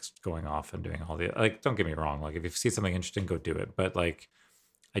it's going off and doing all the like. Don't get me wrong, like if you see something interesting, go do it. But like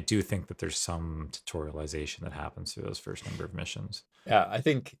I do think that there's some tutorialization that happens through those first number of missions. yeah. I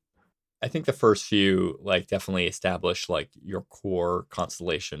think the first few like definitely establish like your core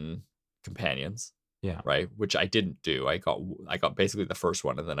constellation companions, Yeah. right? Which I didn't do. I got basically the first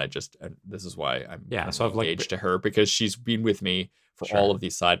one, and then and this is why I'm Yeah. kind So of I've like, engaged to her because she's been with me for all sure. of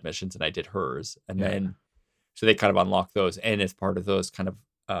these side missions, and I did hers, and Yeah. then so they kind of unlock those, and as part of those, kind of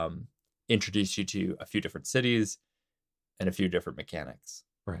introduce you to a few different cities and a few different mechanics.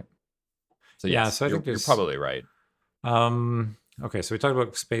 Right. So Yeah. yes, So I think you're there's, probably right. okay. So we talked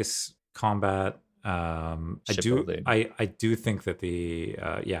about space combat. I do shipbuilding. I do think that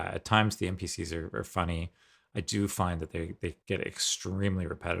at times the NPCs are funny. I do find that they get extremely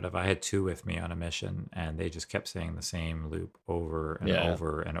repetitive. I had two with me on a mission, and they just kept saying the same loop over and Yeah,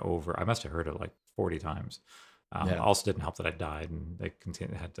 over and over. I must have heard it like 40 times. yeah, Also didn't help that I died, and they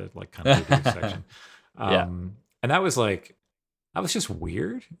had to like kind of redo the section. yeah, And that was just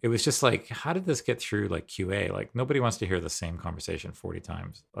weird. It was just like, how did this get through like QA? Like nobody wants to hear the same conversation 40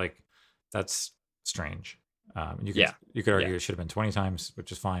 times. Like that's strange. yeah, You could yeah. argue it should have been 20 times,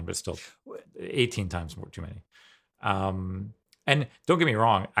 which is fine, but still 18 times more too many. And don't get me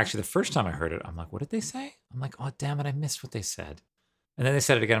wrong, actually the first time I heard it, I'm like, what did they say? I'm like, oh damn it, I missed what they said. And then they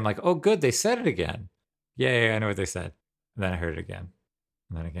said it again. I'm like, oh good, they said it again. Yeah, I know what they said. And then I heard it again.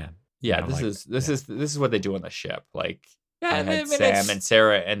 And then again. And Yeah, then I'm like, yeah. this is what they do on the ship. Like Yeah, I I had mean Sam and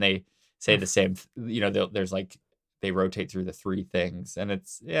Sarah, and they say they're the same. There's like they rotate through the three things, and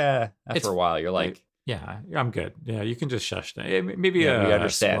it's yeah. After it's a while, you're it, like, yeah, I'm good. Yeah, you can just shush. Maybe yeah, we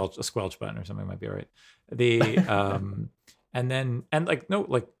understand. a squelch button or something might be all right. The and like no,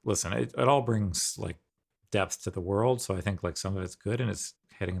 like listen, it all brings like depth to the world. So I think like some of it's good and it's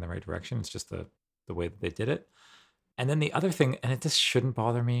heading in the right direction. It's just the way that they did it. And then the other thing, and it just shouldn't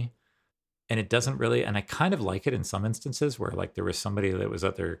bother me, and it doesn't really, and I kind of like it in some instances where like there was somebody that was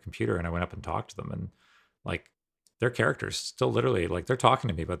at their computer and I went up and talked to them, and like their characters still literally like they're talking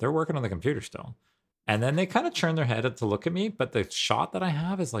to me, but they're working on the computer still. And then they kind of turn their head to look at me, but the shot that I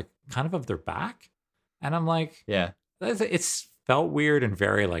have is like kind of their back. And I'm like, Yeah, it's felt weird and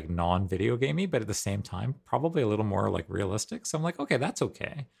very like non-video gamey, but at the same time, probably a little more like realistic. So I'm like, okay, that's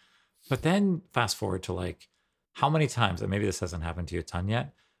okay. But then fast forward to like how many times, and maybe this hasn't happened to you a ton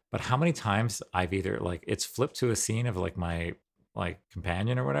yet, but how many times I've either like it's flipped to a scene of like my like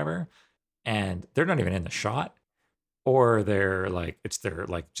companion or whatever, and they're not even in the shot, or they're like it's their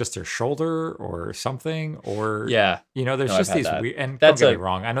like just their shoulder or something, or yeah. there's No, I've just had these that. weird. And don't That's get me a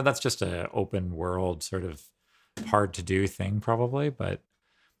wrong, I know that's just a open world sort of hard to do thing probably, but I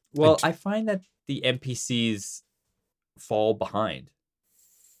well. d- I find that the NPCs fall behind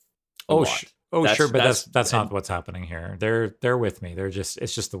a oh lot. oh sure, but That's that's not and what's happening here. They're with me. They're just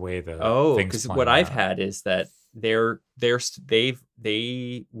it's just the way the oh, things because what playing I've out. had is that they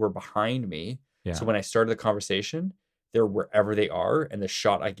were behind me. So Yeah. when I started the conversation, they're wherever they are, and the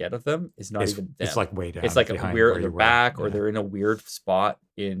shot I get of them is not even It's them. like way It's down like behind we're where in their you were. back, or Yeah. they're in a weird spot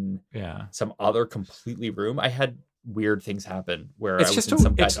in Yeah. some other completely room. I had weird things happen where I It's was just in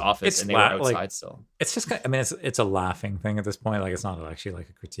some guy's office it's and they were like outside still. it's just I mean it's a laughing thing at this point. Like it's not actually like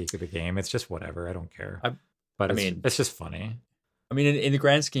a critique of the game. It's just whatever. I don't care. I, But I mean, it's just funny. in the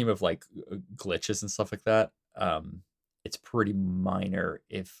grand scheme of like glitches and stuff like that, it's pretty minor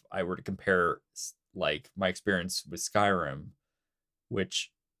if I were to compare like my experience with Skyrim,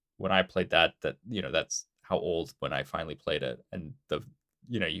 which when I played that's how old when I finally played it, and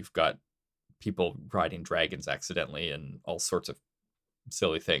you've got people riding dragons accidentally and all sorts of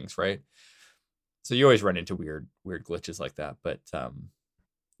silly things, right? So you always run into weird glitches like that, but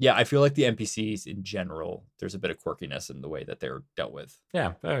yeah, I feel like the NPCs in general, there's a bit of quirkiness in the way that they're dealt with,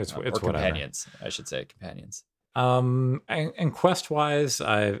 Yeah, or it's whatever. companions, I should say, companions. And quest wise,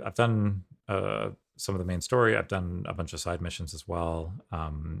 I've done some of the main story. I've done a bunch of side missions as well.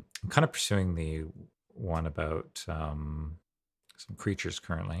 I'm kind of pursuing the one about some creatures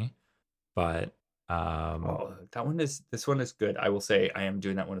currently, but Oh, this one is good. I will say I am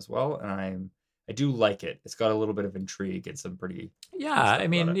doing that one as well, and I do like it. It's got a little bit of intrigue and some pretty yeah, good I stuff about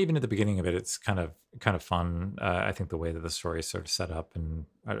mean, it. even at the beginning of it, it's kind of fun. I think the way that the story is sort of set up, and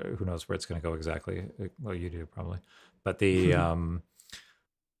who knows where it's going to go exactly. Well, you do probably, but the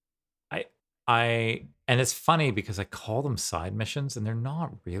I and it's funny because I call them side missions, and they're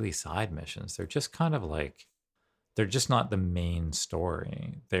not really side missions. They're just kind of like they're just not the main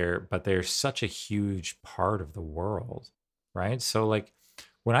story. They're such a huge part of the world, right? So like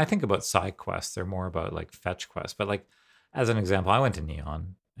when I think about side quests, they're more about like fetch quests. But like as an example, I went to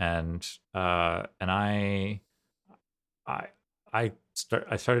Neon and I I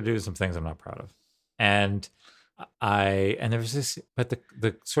started doing some things I'm not proud of. And and there was this but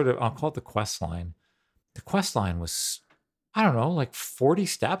the sort of I'll call it the quest line. The quest line was I don't know, like 40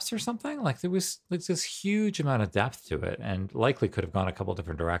 steps or something. Like there was like this huge amount of depth to it, and likely could have gone a couple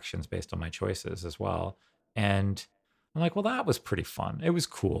different directions based on my choices as well. And I'm like, well, that was pretty fun. It was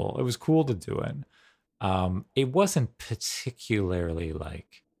cool. It was cool to do it. It wasn't particularly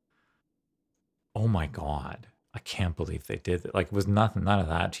like, oh my God, I can't believe they did it. Like it was nothing, none of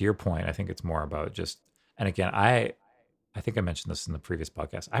that. To your point, I think it's more about just, and again, I think I mentioned this in the previous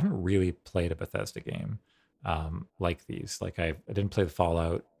podcast. I haven't really played a Bethesda game like these. Like I didn't play the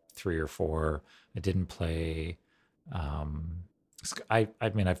Fallout 3 or 4. I didn't play. I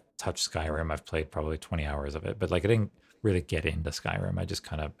mean, I've touched Skyrim. I've played probably 20 hours of it, but like I didn't really get into Skyrim. I just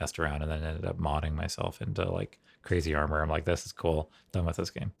kind of messed around and then ended up modding myself into like crazy armor. I'm like, this is cool. Done with this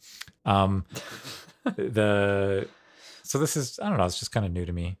game. Um, the so this is, I don't know. It's just kind of new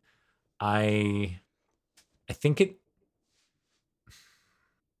to me. I think it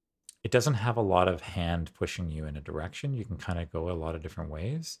doesn't have a lot of hand pushing you in a direction. You can kind of go a lot of different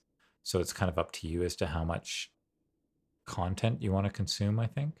ways. So it's kind of up to you as to how much content you want to consume, I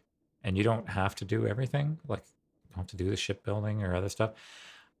think. And you don't have to do everything. Like you don't have to do the shipbuilding or other stuff.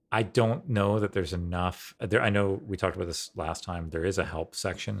 I don't know that there's enough there. I know we talked about this last time. There is a help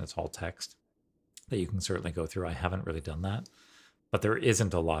section that's all text that you can certainly go through. I haven't really done that, but there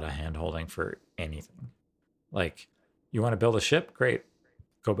isn't a lot of hand holding for anything. Like you want to build a ship? Great.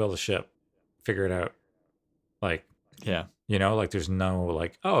 Go build a ship. Figure it out. Like, Yeah. you know, like there's no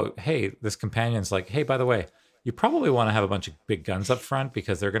like, oh, hey, this companion's like, hey, by the way, you probably want to have a bunch of big guns up front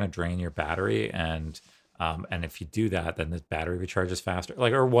because they're going to drain your battery, and if you do that, then this battery recharges faster,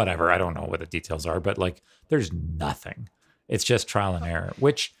 like or whatever. I don't know what the details are, but like there's nothing. It's just trial and error,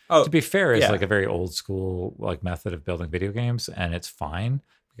 which Oh, to be fair is yeah. like a very old school like method of building video games, and it's fine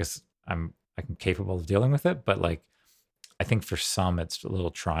because I'm capable of dealing with it. But like I think for some it's a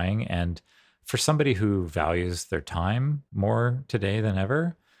little trying, and for somebody who values their time more today than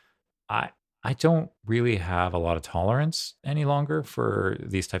ever, I I don't really have a lot of tolerance any longer for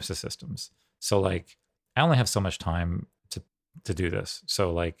these types of systems. So like I only have so much time to do this.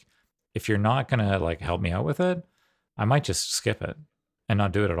 So like if you're not gonna like help me out with it, I might just skip it and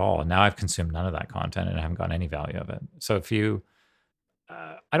not do it at all. And now I've consumed none of that content and I haven't gotten any value of it. So if you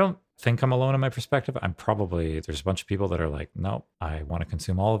I don't think I'm alone in my perspective. I'm probably there's a bunch of people that are like, no, I want to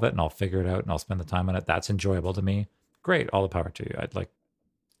consume all of it and I'll figure it out and I'll spend the time on it. That's enjoyable to me. Great, all the power to you. I'd like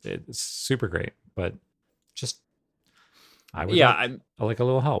it's super great, but just I would Yeah. I like a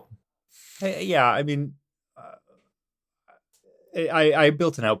little help. Yeah. I mean, I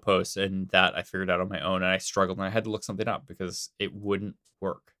built an outpost and that I figured out on my own, and I struggled and I had to look something up because it wouldn't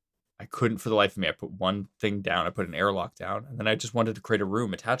work. I couldn't for the life of me. I put one thing down, I put an airlock down, and then I just wanted to create a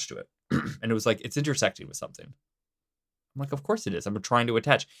room attached to it. And it was like, it's intersecting with something. I'm like, of course it is. I'm trying to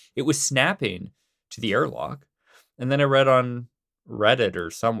attach. It was snapping to the airlock. And then I read on Reddit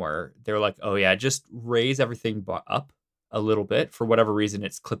or somewhere, they were like, oh yeah, just raise everything up a little bit. For whatever reason,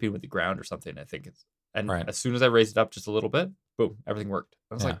 it's clipping with the ground or something. I think it's, and Right. as soon as I raised it up just a little bit, boom, everything worked.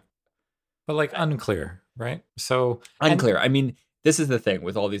 I was Yeah. like, But like unclear, right? So unclear. I mean, this is the thing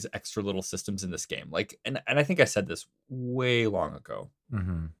with all these extra little systems in this game. Like, and I think I said this way long ago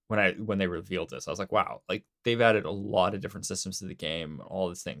when they revealed this. I was like, wow, like they've added a lot of different systems to the game, all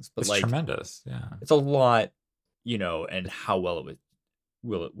these things. But it's like tremendous. Yeah. it's a lot, and how well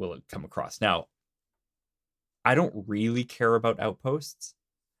will it come across. Now, I don't really care about outposts.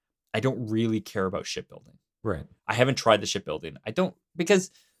 I don't really care about shipbuilding. Right. I haven't tried the shipbuilding. I don't, because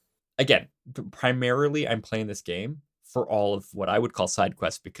again, primarily I'm playing this game for all of what I would call side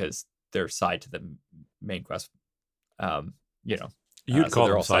quests because they're side to the main quest. You'd so call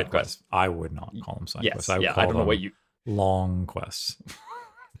they're them all side quests. I would not call them side Yes, quests. I would yeah. call I don't know them what you, long quests.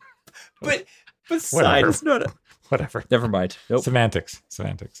 but side Whatever. is not. Whatever. Never mind. Nope. Semantics.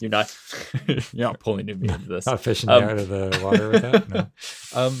 You're not. You're not pulling me into this. Not fishing you out of the water with that.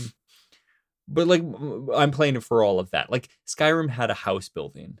 No. But like I'm playing it for all of that. Like Skyrim had a house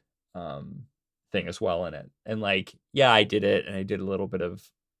building thing as well in it. And like, yeah, I did it and I did a little bit of,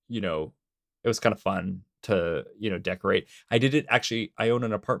 it was kind of fun to, decorate. I did it actually, I own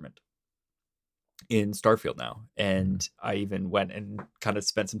an apartment in Starfield now. And I even went and kind of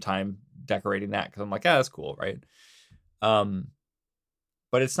spent some time decorating that because I'm like, that's cool, right?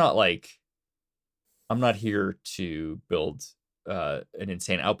 But it's not like I'm not here to build an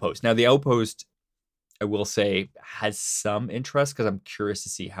insane outpost. Now the outpost, I will say, has some interest because I'm curious to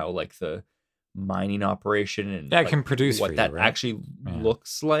see how like the mining operation and Yeah, it can produce what for you, that right? actually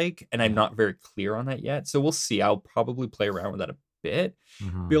looks like, and I'm not very clear on that yet. So we'll see. I'll probably play around with that a bit.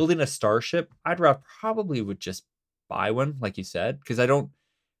 Building a starship, I'd rather probably would just buy one, like you said, because I don't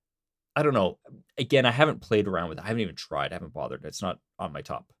know. Again, I haven't played around with it. I haven't even tried. I haven't bothered. It's not on my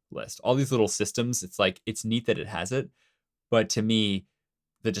top list. All these little systems, it's like it's neat that it has it, but to me,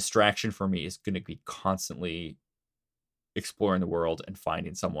 the distraction for me is going to be constantly exploring the world and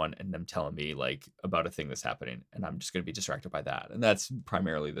finding someone and them telling me like about a thing that's happening, and I'm just going to be distracted by that. And that's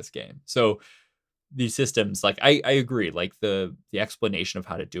primarily this game. So these systems, like I agree, like the explanation of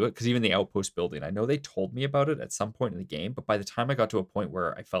how to do it, because even the outpost building, I know they told me about it at some point in the game, but by the time I got to a point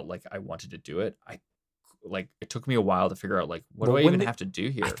where I felt like I wanted to do it, like it took me a while to figure out like what Well, do I when even they, have to do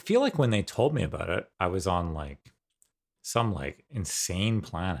I here? feel like when they told me about it, I was on like some like insane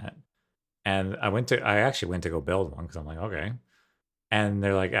planet, and I actually went to go build one because I'm like, okay. And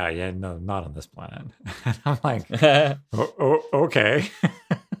they're like, ah, yeah, no, not on this planet. And I'm like, okay.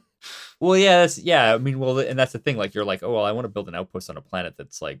 Well, yeah, I mean, well, and that's the thing. Like, you're like, oh, well, I want to build an outpost on a planet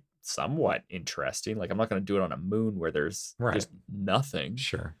that's like somewhat interesting. Like, I'm not going to do it on a moon where there's Right. just nothing.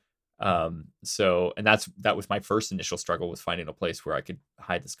 Sure. So, and that was my first initial struggle, was finding a place where I could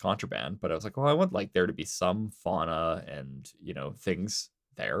hide this contraband. But I was like, well, I want like there to be some fauna and things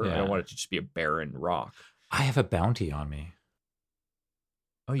there. I don't Yeah. want it to just be a barren rock. I have a bounty on me.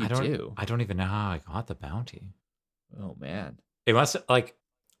 Oh, you do? I don't even know how I got the bounty. Oh man. It must like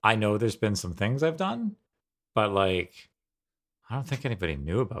I know there's been some things I've done, but like I don't think anybody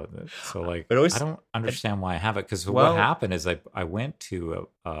knew about it. So like But I don't understand why I have it. Because what well, happened is I went to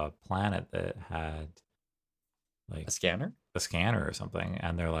a planet that had like a scanner. a scanner or something,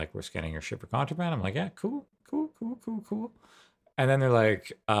 and they're like, we're scanning your ship for contraband. I'm like, yeah, cool. And then they're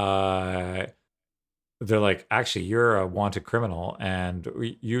like, actually, you're a wanted criminal and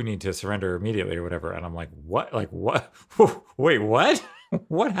you need to surrender immediately or whatever. And I'm like, what? Like, what? Wait, what?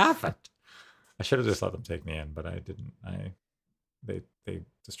 What happened? I should have just let them take me in, but I didn't. They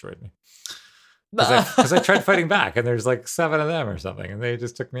destroyed me. Because I tried fighting back, and there's like 7 of them or something, and they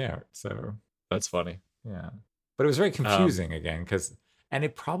just took me out. So that's funny. Yeah. But it was very confusing again, and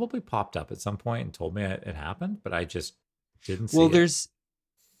it probably popped up at some point and told me it happened, but I just didn't see it.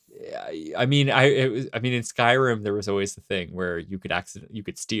 I mean, in Skyrim there was always the thing where you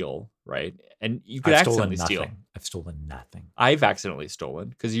could steal, right? And you could accidentally steal. I've stolen nothing. I've accidentally stolen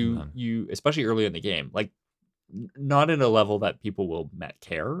because you especially early in the game, like not in a level that people will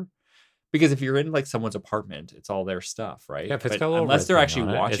care. Because if you're in like someone's apartment, it's all their stuff, right? Yeah, if it's got a little unless they're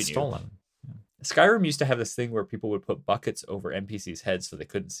actually watching it's you. Stolen. Skyrim used to have this thing where people would put buckets over NPCs' heads so they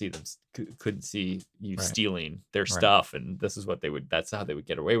couldn't see you stealing their stuff, and that's how they would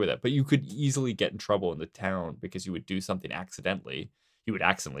get away with it. But you could easily get in trouble in the town because you would do something accidentally. You would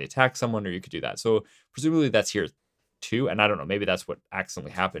accidentally attack someone, or you could do that. So presumably that's here too. And I don't know, maybe that's what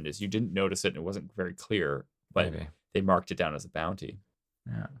accidentally happened, is you didn't notice it and it wasn't very clear, but they marked it down as a bounty.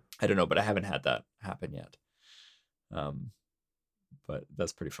 Yeah. I don't know, but I haven't had that happen yet. But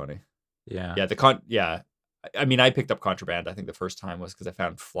that's pretty funny. Yeah. Yeah. I mean, I picked up contraband. I think the first time was because I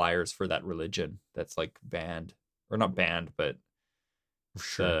found flyers for that religion that's like banned, or not banned, but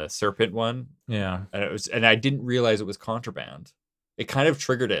the serpent one. Yeah. And I didn't realize it was contraband. It kind of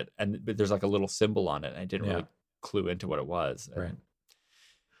triggered it, but there's like a little symbol on it, and I didn't really clue into what it was. Right.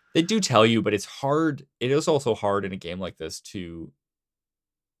 They do tell you, but it's hard. It is also hard in a game like this to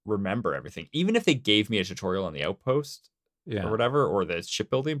remember everything. Even if they gave me a tutorial on the outpost, or whatever, or the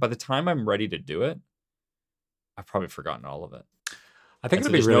shipbuilding, by the time I'm ready to do it, I've probably forgotten all of it. I think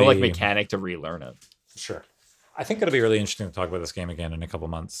there's no like mechanic to relearn it. Sure. I think it'll be really interesting to talk about this game again in a couple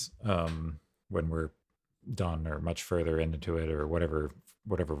months, when we're done or much further into it, or whatever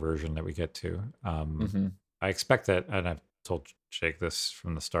version that we get to. I expect that, and I've told Jake this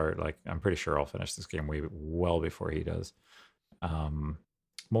from the start, like I'm pretty sure I'll finish this game well before he does.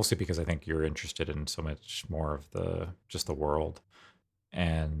 Mostly because I think you're interested in so much more of the world,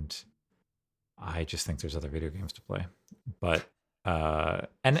 and I just think there's other video games to play. But so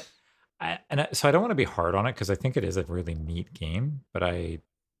I don't want to be hard on it because I think it is a really neat game. But I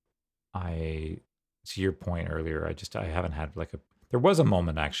to your point earlier, I haven't had like there was a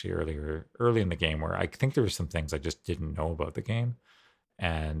moment actually early in the game where I think there were some things I just didn't know about the game,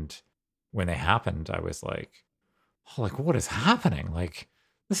 and when they happened, I was like, oh, like what is happening? Like,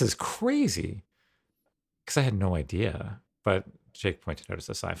 this is crazy, because I had no idea. But Jake pointed out it's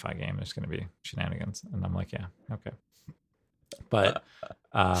a sci-fi game. There's going to be shenanigans, and I'm like, yeah, okay. But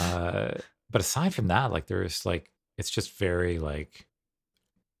aside from that, like there's like it's just very like,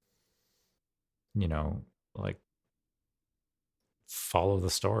 like follow the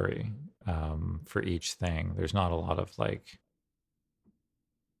story for each thing. There's not a lot of like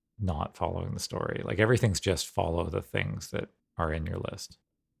not following the story. Like everything's just follow the things that are in your list.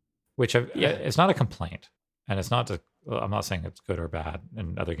 Which it's not a complaint, and it's not I'm not saying it's good or bad.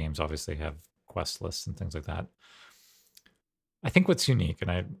 And other games obviously have quest lists and things like that. I think what's unique, and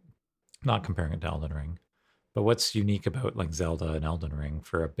I'm not comparing it to Elden Ring, but what's unique about like Zelda and Elden Ring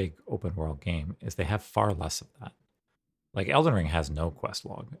for a big open world game is they have far less of that. Like Elden Ring has no quest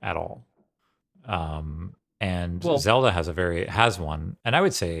log at all, and Zelda has one, and I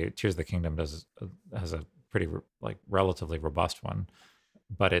would say Tears of the Kingdom has a pretty like relatively robust one.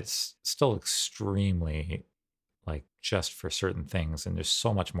 But it's still extremely like just for certain things, and there's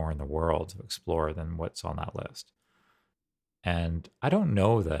so much more in the world to explore than what's on that list. And I don't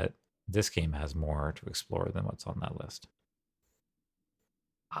know that this game has more to explore than what's on that list.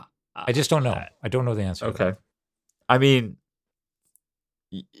 Uh, I just don't know. uh, I don't know the answer to okay. that. I mean,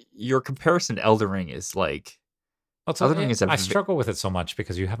 your comparison to Elden Ring is like Also, Elden Ring is I struggle with it so much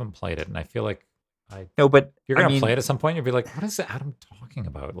because you haven't played it, and I feel like no, but you're I gonna play mean, it at some point. You'll be like, "What is Adam talking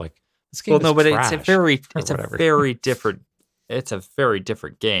about?" Like this well, game is no, but trash or it's a whatever. very different, it's a very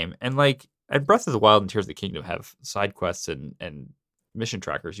different game. And like, and Breath of the Wild and Tears of the Kingdom have side quests and mission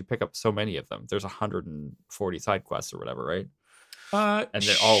trackers. You pick up so many of them. There's 140 side quests or whatever, right? And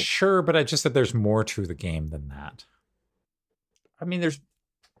they're all. Sure, but I just said there's more to the game than that. I mean, there's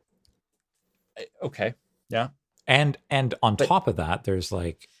okay, yeah, And on but top of that, there's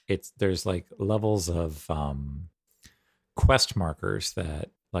like levels of quest markers that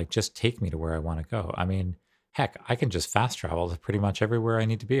like just take me to where I want to go. I mean, heck, I can just fast travel to pretty much everywhere I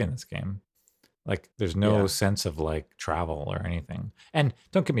need to be in this game. Like there's no yeah, sense of like travel or anything. And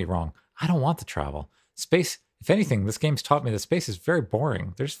don't get me wrong, I don't want to travel. Space, if anything, this game's taught me that space is very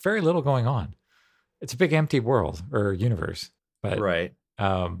boring. There's very little going on. It's a big empty world or universe. But right.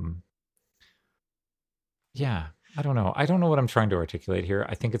 um yeah, I don't know. I don't know what I'm trying to articulate here.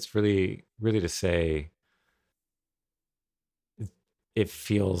 I think it's really to say it But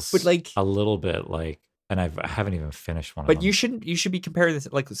feels like, a little bit like, and I haven't even finished one of but them. you should be comparing this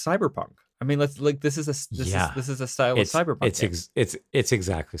like with Cyberpunk. I mean, let's like Yeah, this is a style of Cyberpunk game. it's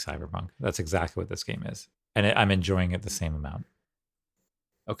exactly Cyberpunk. That's exactly what this game is, and I'm enjoying it the same amount.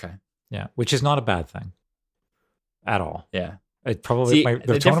 Okay, Yeah, which is not a bad thing at all. yeah. It probably See, the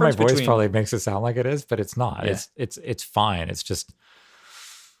the tone of my difference voice between probably makes it sound like it is, but it's not. yeah, It's fine. It's just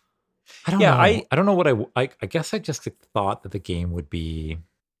I don't yeah, know. I don't know what I guess I just thought that the game would be.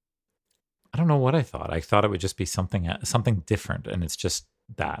 I don't know what I thought. I thought it would just be something different, and it's just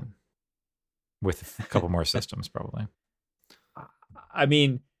that with a couple more systems probably. I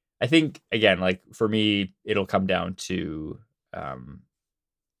mean, I think again, like for me, it'll come down to um,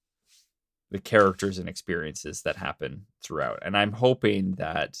 the characters and experiences that happen throughout. And I'm hoping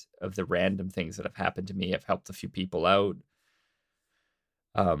that of the random things that have happened to me, I've helped a few people out.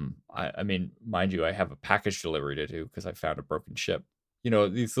 I mean, mind you, I have a package delivery to do because I found a broken ship. You know,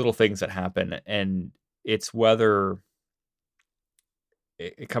 these little things that happen, and it's whether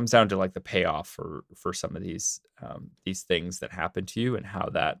it comes down to like the payoff for some of these things that happen to you and how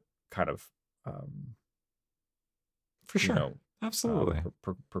that kind of For you sure. know Absolutely.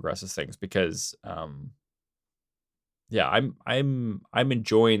 progresses things because yeah, I'm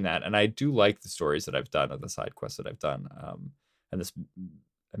enjoying that, and I do like the stories that I've done and the side quests that I've done. And this,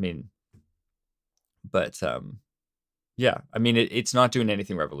 I mean, but yeah, I mean, it's not doing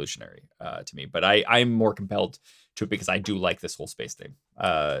anything revolutionary to me, but I'm more compelled to it because I do like this whole space thing.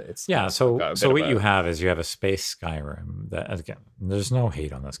 It's Yeah, so got a so bit what of you a have is you have a space Skyrim that again, there's no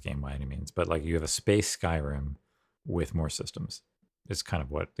hate on this game by any means, but like you have a space Skyrim with more systems. Is kind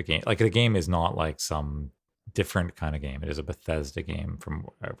of what the game is not like some different kind of game. It is a Bethesda game from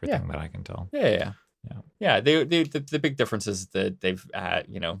yeah, everything that I can tell. yeah. Yeah. Yeah, the big difference is that they've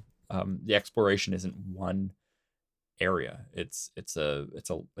you know, the exploration isn't one area. It's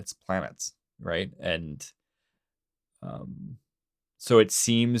planets, right? And so it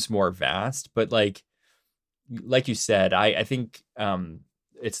seems more vast, but like you said, I think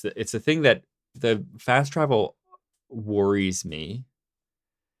it's the thing that the fast travel worries me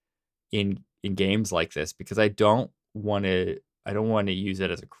in games like this because I don't want to use it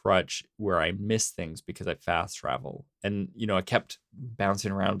as a crutch where I miss things because I fast travel. And you know, I kept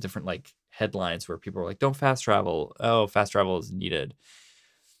bouncing around different like headlines where people were like, "Don't fast travel. Oh, fast travel is needed."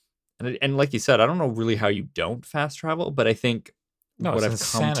 And like you said, I don't know really how you don't fast travel, but I think No, what it's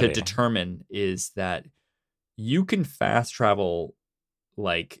I've come to insanity. determine is that you can fast travel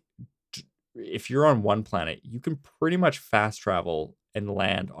like if you're on one planet, you can pretty much fast travel and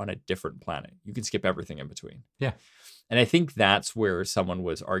land on a different planet. You can skip everything in between. Yeah. And I think that's where someone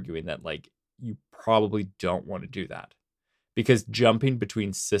was arguing that like you probably don't want to do that because jumping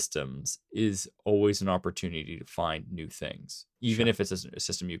between systems is always an opportunity to find new things, even Sure. if it's a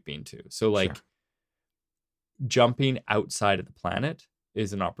system you've been to. So Sure. like jumping outside of the planet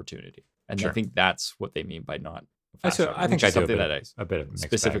is an opportunity. And I Sure. think that's what they mean by not I fast so traveling, I think which I is do something that I a bit of a mixed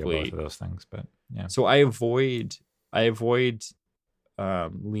bag of both specifically of those things, but yeah. so I avoid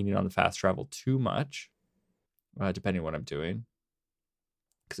leaning on the fast travel too much, depending on what I'm doing,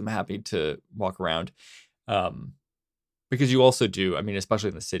 because I'm happy to walk around. Because you also do, I mean, especially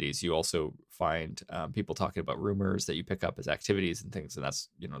in the cities, you also find people talking about rumors that you pick up as activities and things, and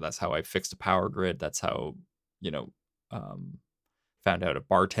that's how I fixed a power grid. That's how you know, found out a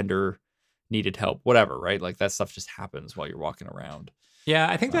bartender needed help, whatever, right? Like that stuff just happens while you're walking around. Yeah,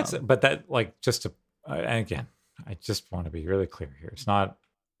 I think that's, but that like just to, and again, I just want to be really clear here. It's not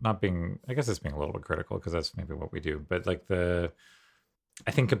being, I guess it's being a little bit critical because that's maybe what we do. But like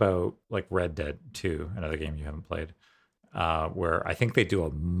I think about like Red Dead 2, another game you haven't played, where I think they do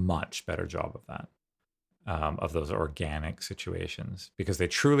a much better job of that, of those organic situations, because they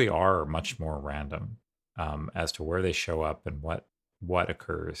truly are much more random as to where they show up and what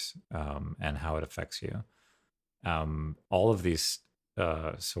occurs, and how it affects you. All of these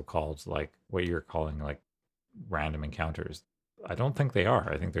so-called, like what you're calling like random encounters, I don't think they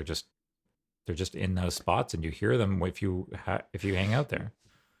are. I think they're just in those spots, and you hear them if you hang out there.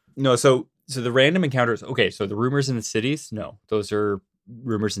 No, so the random encounters. Okay, so the rumors in the cities. No, those are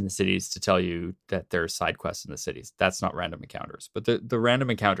rumors in the cities to tell you that there's side quests in the cities. That's not random encounters. But the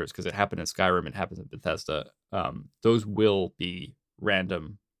random encounters, because it happened in Skyrim, it happens in Bethesda. Those will be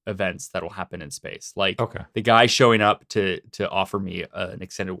random events that'll happen in space. Like Okay. the guy showing up to offer me an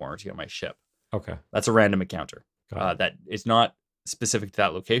extended warranty on my ship. Okay. That's a random encounter. Got it. That is not specific to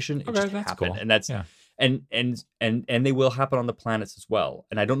that location. It Okay, just that's happened, cool. and that's Yeah. and they will happen on the planets as well.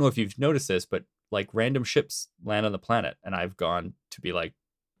 And I don't know if you've noticed this, but like random ships land on the planet, and I've gone to be like,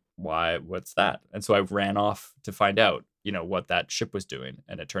 why? What's that? And so I ran off to find out, what that ship was doing,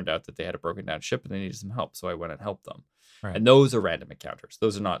 and it turned out that they had a broken down ship and they needed some help. So I went and helped them. Right. And those are random encounters.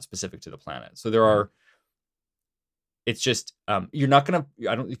 Those are not specific to the planet. So there are. It's just you're not gonna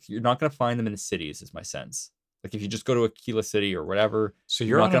find them in the cities, is my sense. Like if you just go to Aquila City or whatever, So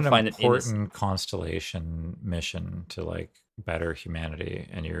you're not on gonna an find important constellation mission to like better humanity,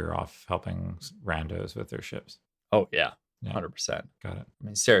 and you're off helping randos with their ships. Oh yeah, Yeah. 100%. Got it. I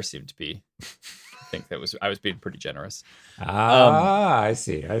mean, Sarah seemed to be. I think I was being pretty generous. I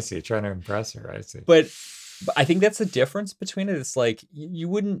see. Trying to impress her. I see. But I think that's the difference between it. It's like you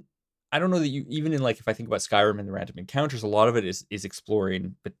wouldn't. I don't know that you, even in like, if I think about Skyrim and the random encounters, a lot of it is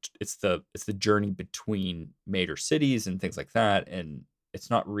exploring, but it's the journey between major cities and things like that, and it's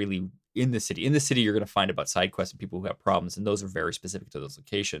not really in the city. In the city, you're going to find about side quests and people who have problems, and those are very specific to those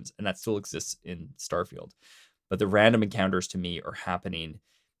locations, and that still exists in Starfield. But the random encounters to me are happening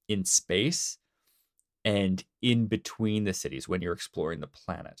in space and in between the cities when you're exploring the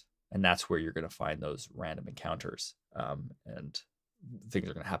planet, and that's where you're going to find those random encounters, and things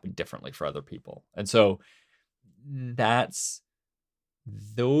are going to happen differently for other people. And so those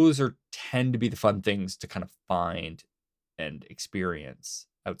tend to be the fun things to kind of find and experience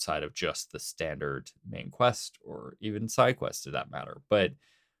outside of just the standard main quest or even side quests, to that matter. But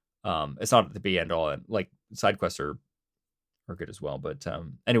it's not the be end all, and like side quests are good as well. But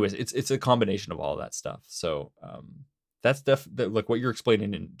anyways, it's a combination of all of that stuff. So that's like what you're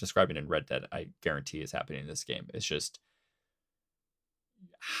explaining and describing in Red Dead, I guarantee is happening in this game. It's just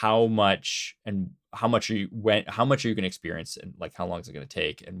how much are you going to experience, and like how long is it going to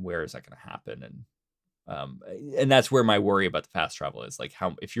take, and where is that going to happen? And that's where my worry about the fast travel is, like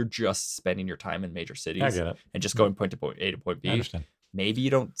if you're just spending your time in major cities and just going point to point A to point B, maybe you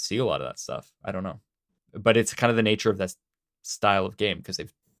don't see a lot of that stuff. I don't know, but it's kind of the nature of that style of game because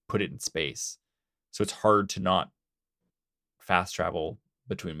they've put it in space, so it's hard to not fast travel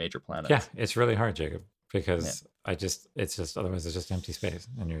between major planets. Yeah, it's really hard, Jacob, because it's just otherwise it's just empty space,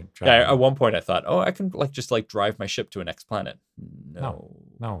 and you're driving. Yeah, at one point I thought, I can just drive my ship to a next planet. No.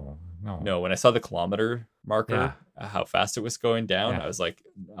 When I saw the kilometer marker, how fast it was going down, I was like,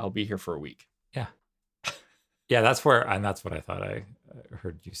 I'll be here for a week. Yeah, that's what I thought I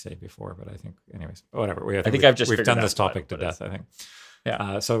heard you say before, but I think, anyways, whatever. We've done this topic to death, I think.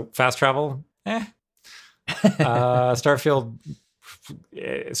 Yeah. So fast travel, Starfield,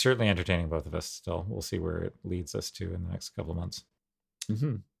 certainly entertaining both of us still. We'll see where it leads us to in the next couple of months.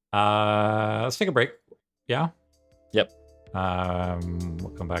 Mm-hmm. Let's take a break. Yeah? Yep.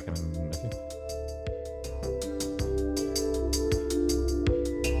 We'll come back in a few.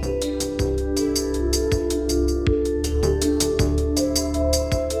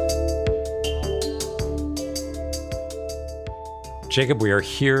 Jacob, we are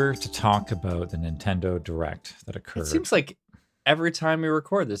here to talk about the Nintendo Direct that occurred. It seems like every time we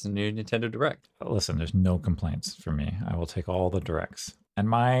record, there's a new Nintendo Direct. Listen, there's no complaints for me. I will take all the directs. And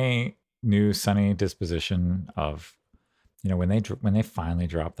my new sunny disposition of, when they finally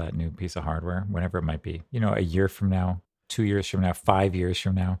drop that new piece of hardware, whenever it might be, a year from now, 2 years from now, 5 years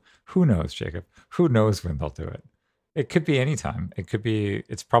from now, who knows, Jacob? Who knows when they'll do it? It could be any time.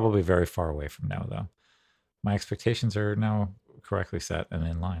 It's probably very far away from now, though. My expectations are now correctly set and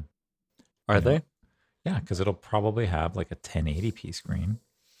in line. Are they? Yeah, because it'll probably have like a 1080p screen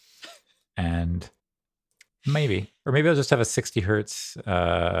and Maybe, or maybe I'll just have a 60 hertz,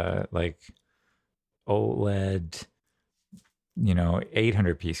 like OLED,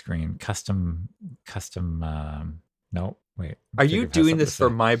 800p screen, custom. No, wait. Are you Jacob has doing something to this for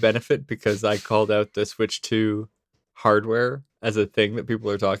say. my benefit because I called out the Switch 2 hardware as a thing that people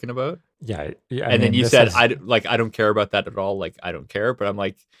are talking about? Yeah, yeah. I And then mean, you this said has. I don't care about that at all. Like I don't care, but I'm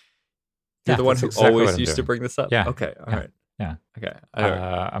like you're Yeah, the one that's who exactly what always I'm used to doing. bring this up. Yeah, Okay, all yeah, right. yeah. Okay. I don't,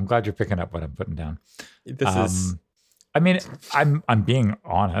 I'm glad you're picking up what I'm putting down. this is Um, I mean, I'm being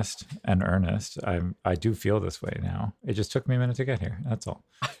honest and earnest. I do feel this way now. It just took me a minute to get here. That's all.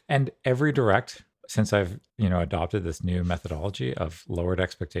 And every direct since I've adopted this new methodology of lowered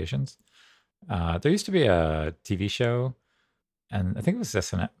expectations. There used to be a TV show, and I think it was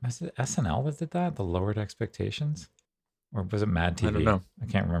SNL. Was it SNL that did that? The lowered expectations, or was it Mad I don't TV? know. I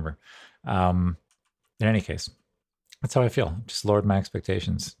can't remember. Um, in any case, that's how I feel. Just lowered my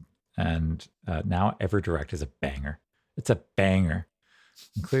expectations, and now Ever Direct is a banger. It's a banger,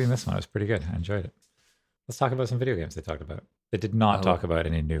 including this one. It was pretty good. I enjoyed it. Let's talk about some video games they talked about. They did not talk Oh. about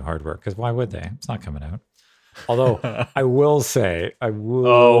any new hardware because why would they? It's not coming out. Although I will say,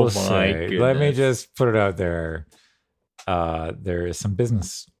 Oh my let me goodness. just put it out there. There is some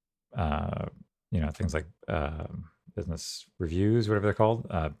business, things like business reviews, whatever they're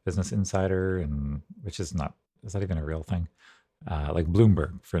called, Business Insider, and which is not, is that even a real thing? Like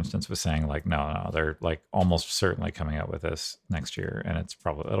Bloomberg, for instance, was saying like, no, they're like almost certainly coming out with this next year, and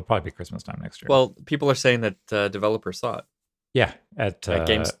it'll probably be Christmas time next year. Well, people are saying that developers saw it. Yeah, at At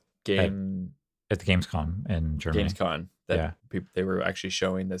the Gamescom in Germany. Gamescom that they were actually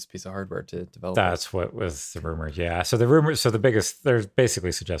showing this piece of hardware to developers. That's what was the rumor. Yeah. So the biggest, they're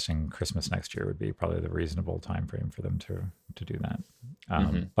basically suggesting Christmas next year would be probably the reasonable time frame for them to do that.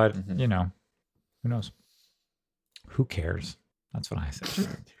 But who knows? Who cares? That's what I say.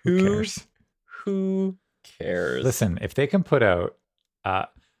 Who cares? Who cares? Listen, if they can put out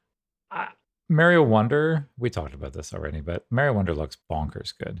Mario Wonder, we talked about this already, but Mario Wonder looks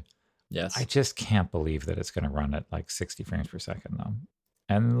bonkers good. Yes. I just can't believe that it's going to run at like 60 frames per second though.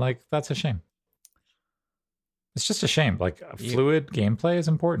 And like, that's a shame. It's just a shame. Like fluid gameplay is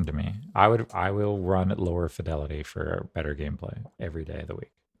important to me. I will run at lower fidelity for better gameplay every day of the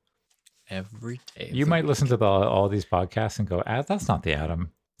week. Every day. You might listen to all these podcasts and go, that's not the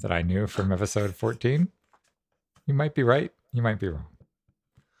Adam that I knew from episode 14. You might be right. You might be wrong.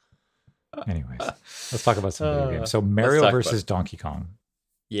 Anyways, let's talk about some video games. So Mario versus Donkey Kong.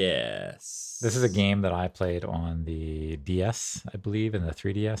 Yes. This is a game that I played on the DS, I believe, and the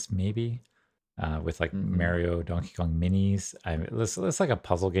 3DS maybe, with like Mario, Donkey Kong minis. It's like a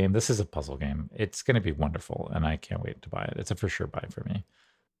puzzle game. This is a puzzle game. It's going to be wonderful, and I can't wait to buy it. It's a for sure buy for me.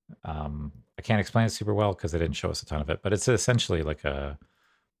 I can't explain it super well because they didn't show us a ton of it, but it's essentially like a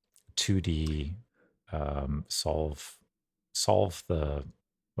 2D solve the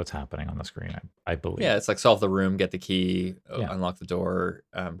what's happening on the screen. I believe. Yeah, it's like solve the room, get the key, unlock the door,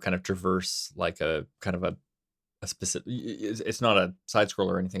 kind of traverse like a kind of a specific. It's not a side scroll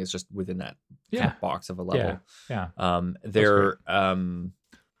or anything. It's just within that kind of box of a level. There's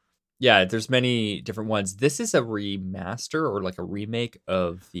many different ones. This is a remaster or like a remake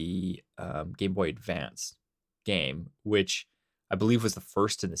of the Game Boy Advance game, which I believe was the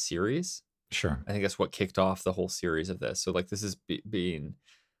first in the series. Sure. I think that's what kicked off the whole series of this. So like this is being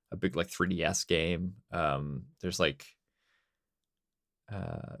a big like 3DS game. There's like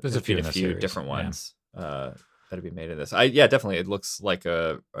there's a few different ones that have been made in this. Definitely it looks like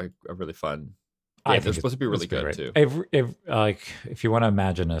a really fun. Yeah, they're supposed to be really good too. If you want to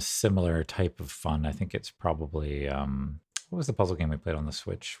imagine a similar type of fun, I think it's probably what was the puzzle game we played on the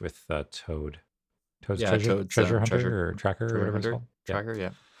Switch with Toad? Toad's Treasure Hunter or Tracker or whatever it's called. Tracker, yeah.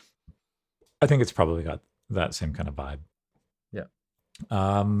 I think it's probably got that same kind of vibe. Yeah.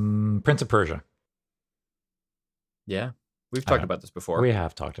 Prince of Persia. Yeah, we've talked about this before. We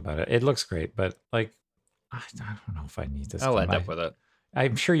have talked about it. It looks great, but like, I don't know if I need this. I'll end up with it.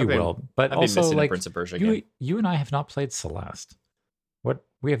 I'm sure you will, but also like Prince of Persia game. You and I have not played Celeste.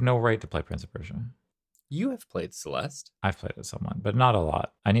 We have no right to play Prince of Persia. You have played Celeste. I've played it somewhat, but not a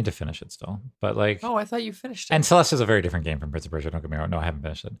lot. I need to finish it still. But like, I thought you finished it. And Celeste is a very different game from Prince of Persia. Don't get me wrong. No, I haven't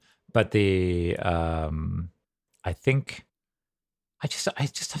finished it. But I think I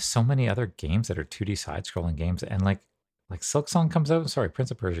just have so many other games that are 2D side-scrolling games, and like Silksong comes out. Sorry,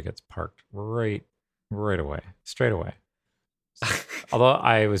 Prince of Persia gets parked right away, straight away. Although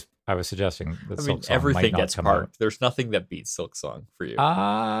I was suggesting that Silksong everything might gets not parked. There's nothing that beats Silksong for you.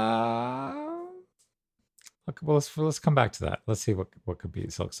 Well, let's come back to that. Let's see what could beat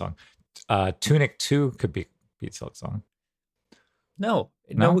Silksong. Tunic 2 could beat Silksong. No,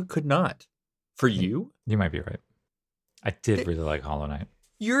 it could not. For you? You might be right. I did Th- really like Hollow Knight.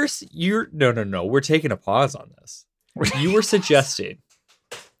 You're no. We're taking a pause on this. You were suggesting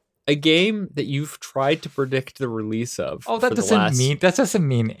a game that you've tried to predict the release of. Oh, that doesn't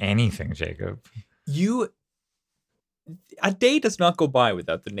mean anything, Jacob. A day does not go by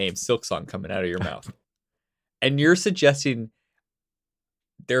without the name Silksong coming out of your mouth. And you're suggesting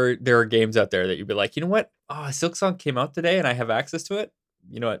there are games out there that you'd be like, you know what? Oh, Silksong came out today and I have access to it.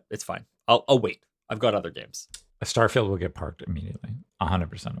 You know what? It's fine. I'll wait. I've got other games. A Starfield will get parked immediately.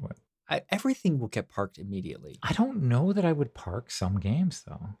 100% of it. Everything will get parked immediately. I don't know that I would park some games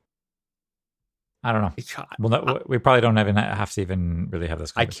though. I don't know. Well, we probably don't have to even really have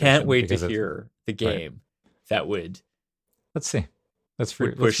this conversation. I can't wait to hear the game that would. Let's see. Let's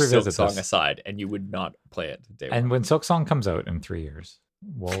push Silksong aside, and you would not play it. And when Silksong comes out in 3 years,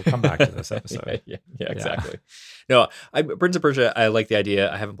 we'll come back to this episode. yeah, exactly. No, Prince of Persia. I like the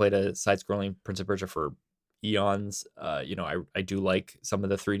idea. I haven't played a side-scrolling Prince of Persia for eons. I do like some of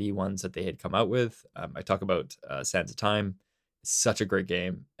the 3D ones that they had come out with. I talk about Sands of Time. It's such a great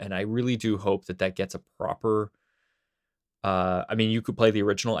game, and I really do hope that gets a proper. I mean, you could play the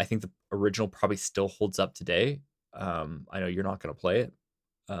original. I think the original probably still holds up today. I know you're not going to play it,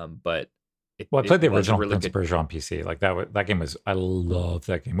 but I played the original Prince of Persia on PC. Like that game was. I love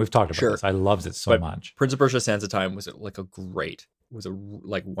that game. We've talked about this. I loved it so much. Prince of Persia: Sands of Time was one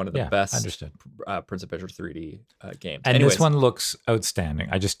of the best. Understood. Prince of Persia 3D games. And this one looks outstanding.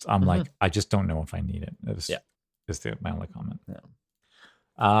 I'm like, I just don't know if I need it. Is my only comment.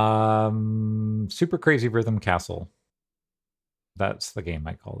 Yeah. Super Crazy Rhythm Castle. That's the game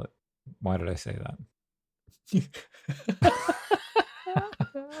I call it. Why did I say that?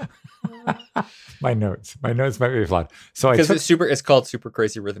 my notes might be flawed. So it's called Super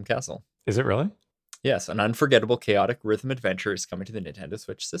Crazy Rhythm Castle. Is it really? Yes, an unforgettable, chaotic rhythm adventure is coming to the Nintendo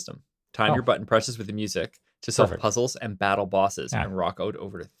Switch system. Time your button presses with the music to solve puzzles and battle bosses and rock out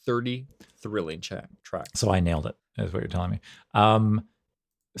over to 30 thrilling tracks. So I nailed it, is what you're telling me.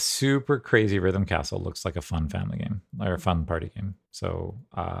 Super Crazy Rhythm Castle looks like a fun family game or a fun party game. So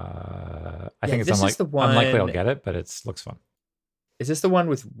I think it's unlikely I'll get it, but it looks fun. Is this the one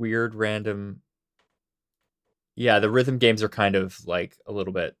with weird random? Yeah, the rhythm games are kind of like a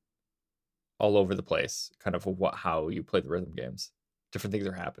little bit all over the place, kind of how you play the rhythm games. Different things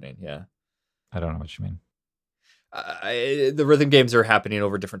are happening. Yeah. I don't know what you mean. The rhythm games are happening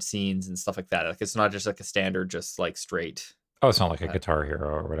over different scenes and stuff like that. Like it's not just like a standard, just like straight. Oh, it's not like a Guitar Hero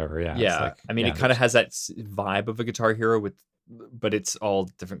or whatever. Yeah. Yeah. It kind of has that vibe of a Guitar Hero but it's all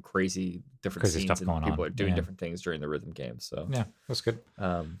different crazy scenes stuff going and people on. are doing different things during the rhythm game. So yeah, that's good.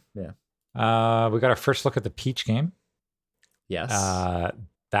 Yeah. We got our first look at the Peach game. Yes.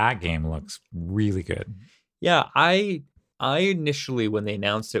 That game looks really good. Yeah, I initially, when they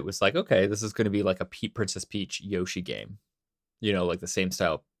announced it, was like, okay, this is going to be like a Princess Peach Yoshi game, like the same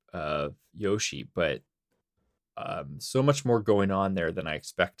style of Yoshi, but so much more going on there than I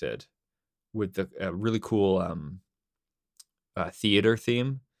expected, with the really cool theater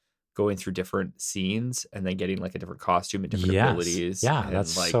theme, going through different scenes and then getting like a different costume and different abilities. Yeah,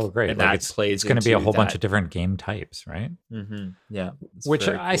 that's so great. And like it's going to be a whole bunch of different game types, right? Mm-hmm. Yeah. Which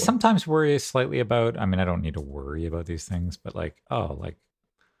I sometimes worry slightly about. I mean, I don't need to worry about these things, but can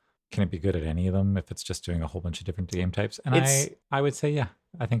it be good at any of them if it's just doing a whole bunch of different game types? And I would say, yeah,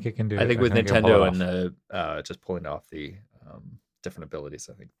 I think it can do it. I think with Nintendo and just pulling off the different abilities,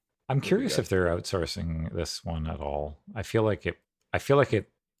 I think. I'm curious if they're outsourcing this one at all. I feel like it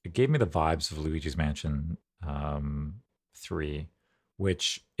gave me the vibes of Luigi's Mansion 3,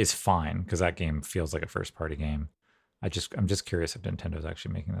 which is fine because that game feels like a first party game. I'm just curious if Nintendo's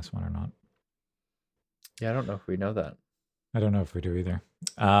actually making this one or not. Yeah, I don't know if we know that. I don't know if we do either.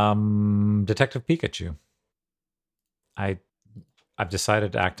 Detective Pikachu. I've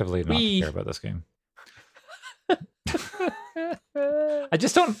decided actively not to care about this game.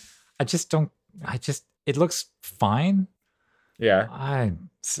 It looks fine. Yeah. I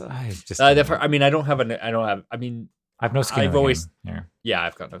have no skin in the game here. Yeah,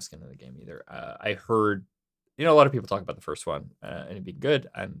 I've got no skin in the game either. I heard, a lot of people talk about the first one and it'd be good,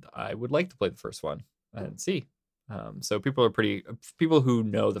 and I would like to play the first one and see. So people who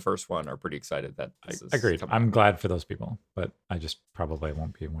know the first one are pretty excited that this is agreed. I'm glad for those people, but I just probably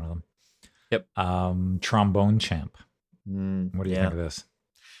won't be one of them. Yep. Trombone Champ. What do you think of this?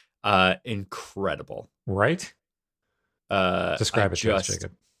 Incredible. Right? Describe it to us,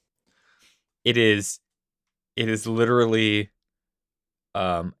 Jacob. It is literally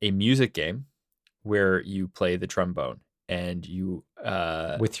a music game where you play the trombone, and you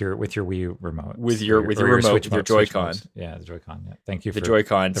with your Wii remote, with your remote, with your Joy-Con. Yeah, the Joy-Con. Yeah. Thank you the for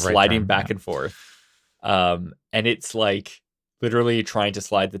Joy-Con the right sliding term, back and forth. And it's like literally trying to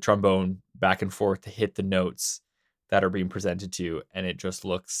slide the trombone back and forth to hit the notes that are being presented to you, and it just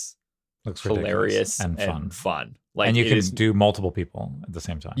looks hilarious and fun. Like, and you can do multiple people at the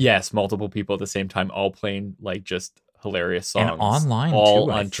same time. Yes, multiple people at the same time, all playing like just hilarious songs. And online all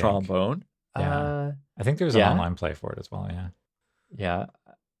too, on trombone. Yeah. I think there's an online play for it as well. Yeah. Yeah.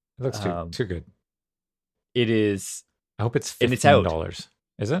 It looks too good. It is. I hope it's $15.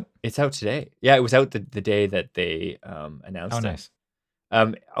 Is it? It's out today. Yeah, it was out the day that they announced it. Oh,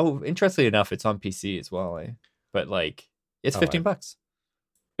 nice. Interestingly enough, it's on PC as well. But like, it's $15.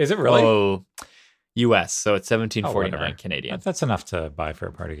 Is it really? Oh, US. So it's $17.49 Canadian. That's enough to buy for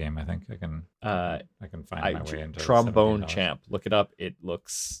a party game. I think I can find my way into Trombone Champ. Look it up. It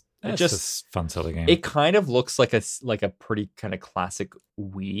looks. It's just fun, silly game. It kind of looks like a pretty kind of classic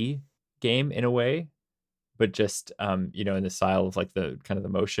Wii game in a way, but just in the style of like the kind of the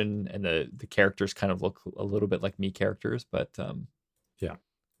motion, and the characters kind of look a little bit like Mii characters, but yeah,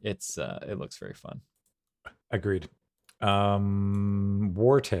 it looks very fun. Agreed.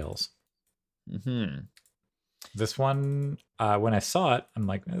 Wartales. Mm-hmm. This one, when I saw it, I'm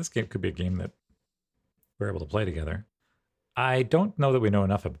like, this game could be a game that we're able to play together. I don't know that we know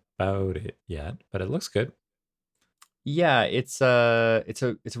enough about it yet, but it looks good. Yeah, it's a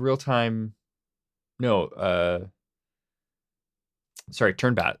real time. No, sorry,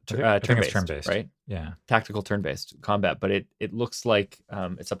 turn based, right? Yeah, tactical turn based combat, but it looks like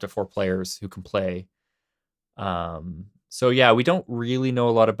it's up to 4 players who can play. So yeah, we don't really know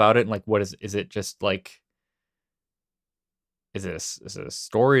a lot about it. And like, what is it? Just like, is it a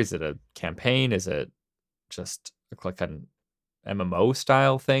story? Is it a campaign? Is it just like an MMO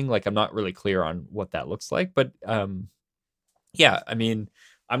style thing? Like, I'm not really clear on what that looks like, but yeah, I mean,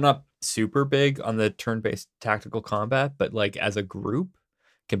 I'm not super big on the turn-based tactical combat, but like as a group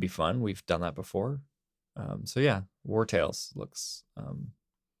can be fun. We've done that before. So yeah, Wartales looks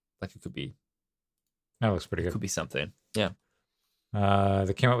like it could be. That looks pretty good. It could be something. Yeah.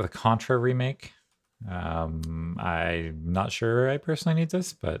 They came out with a Contra remake. I'm not sure I personally need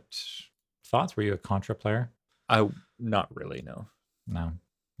this, but thoughts? Were you a Contra player? Not really, no. No.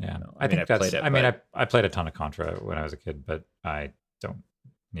 Yeah. No. I think that's, I played a ton of Contra when I was a kid, but I don't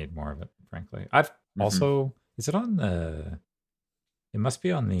need more of it, frankly. I've also, is it on it must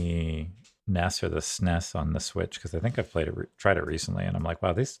be on the NES or the SNES on the Switch, because I think I've tried it recently, and I'm like,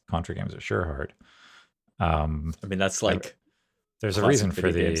 wow, these Contra games are sure hard. I mean, that's like, there's a reason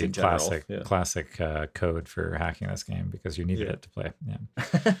for the classic code for hacking this game, because you needed it to play. Yeah.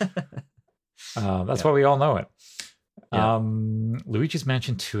 That's why we all know it. Yeah. Luigi's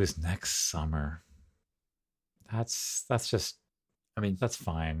Mansion 2 is next summer. That's just, I mean, that's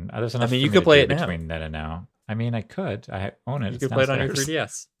fine. There's enough. I mean, you could play it between then and now. I mean, I could. I own it. You could play it on your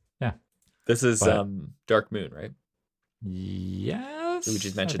 3DS. Yeah. This is Dark Moon, right? Yes.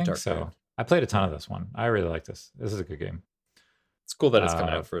 Luigi's Mansion Dark Moon. I played a ton of this one. I really like this. This is a good game. It's cool that it's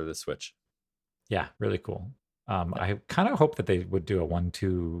coming out for the Switch. Yeah, really cool. I kind of hope that they would do a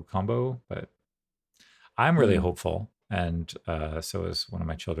 1-2 combo, but I'm really hopeful, and so is one of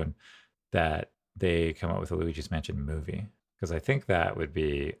my children, that they come out with a Luigi's Mansion movie, because I think that would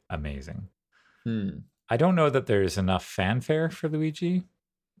be amazing. I don't know that there's enough fanfare for Luigi,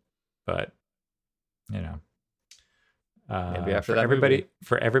 but maybe after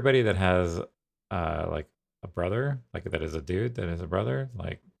for everybody that has like a brother, like that is a dude that is a brother,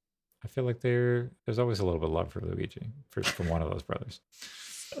 like I feel like there's always a little bit of love for Luigi from one of those brothers.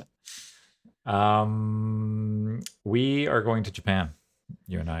 We are going to Japan,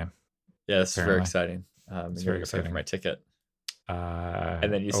 you and I. Yeah, this is very exciting. It's very exciting. Pay for my ticket.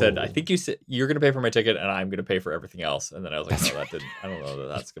 And then you said, I think you said you're going to pay for my ticket, and I'm going to pay for everything else. And then I was like, no, I don't know that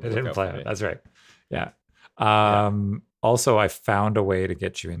that's going to work out for me. That's right. Yeah. Also, I found a way to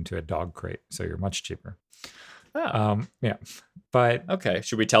get you into a dog crate, so you're much cheaper. Oh. Yeah. But okay,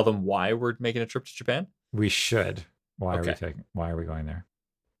 should we tell them why we're making a trip to Japan? We should. Why are we going there?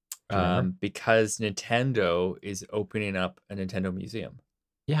 Because Nintendo is opening up a Nintendo museum.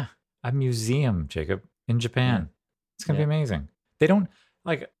 Yeah, a museum, Jacob, in Japan. It's gonna be amazing. There's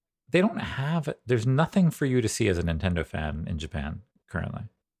nothing for you to see as a Nintendo fan in Japan currently.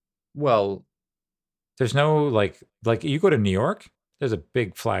 Well, there's no like you go to New York, there's a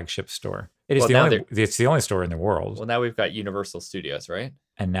big flagship store. It's the only store in the world. Well, now we've got Universal Studios, right?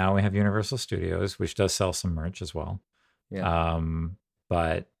 And now we have Universal Studios, which does sell some merch as well. Yeah.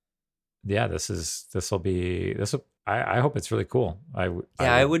 But yeah, I hope it's really cool. I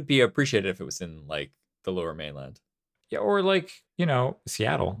would be appreciative if it was in like the Lower Mainland. Yeah, or like,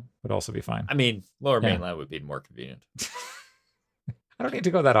 Seattle would also be fine. I mean, Lower Yeah. Mainland would be more convenient. I don't need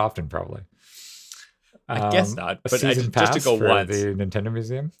to go that often, probably. I guess not, A but I season just to pass go for once. the Nintendo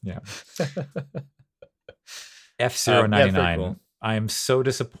Museum. Yeah. Yeah, very F-Zero99. cool. I am so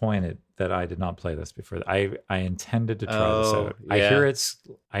disappointed that I did not play this before. I intended to try this Oh out. yeah,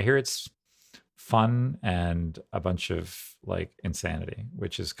 I hear it's fun and a bunch of like insanity,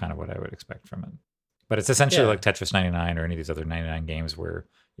 which is kind of what I would expect from it. But it's essentially yeah. like Tetris 99 or any of these other 99 games where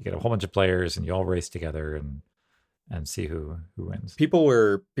you get a whole bunch of players and you all race together and see who wins. People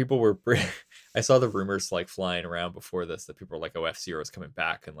were. I saw the rumors like flying around before this that people were like, "Oh, F-Zero is coming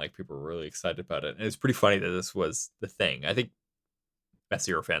back," and like people were really excited about it. And it's pretty funny that this was the thing. I think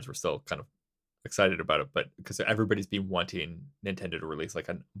F-Zero fans were still kind of excited about it, but because everybody's been wanting Nintendo to release like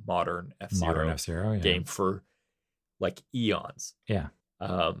a modern Modern F-Zero F-Zero, yeah. game for like eons. Yeah.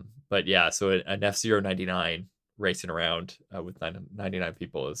 But yeah, so an F-Zero 99 racing around with 99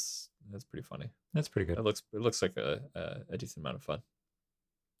 people is pretty funny. That's pretty good. It looks like a decent amount of fun.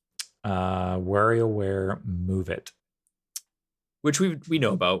 WarioWare Move It. Which we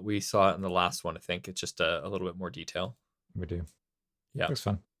know about. We saw it in the last one. I think it's just a little bit more detail. We do. Yeah, Looks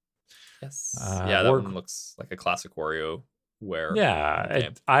fun. yes, yeah. That one looks like a classic WarioWare. Yeah,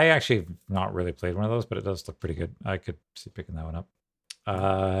 game. I actually have not really played one of those, but it does look pretty good. I could see picking that one up.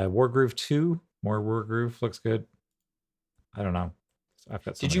 Wargroove 2, more Wargroove looks good. I don't know. I've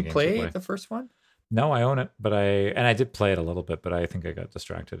got. Did you play the first one? No, I own it, but I did play it a little bit, but I think I got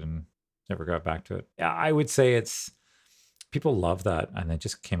distracted and never got back to it. Yeah, I would say it's people love that, and they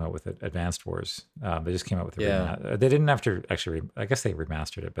just came out with it. Advanced Wars. They just came out with it. Yeah. They didn't have to actually. I guess they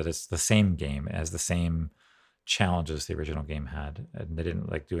remastered it, but it's the same game. It has the same challenges the original game had, and they didn't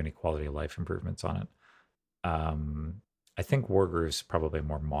like do any quality of life improvements on it. I think Wargroove's probably a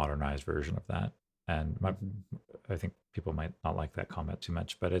more modernized version of that, and I think people might not like that comment too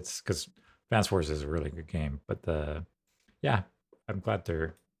much, but it's because Advance Wars is a really good game. But I'm glad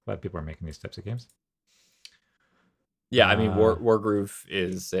people are making these types of games. Yeah, I mean, Wargroove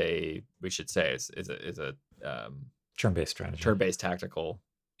is we should say is a turn-based strategy, turn-based tactical.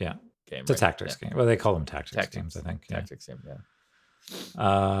 Yeah, game. It's a tactics game. Well, they call them tactics games, I think. Tactics game.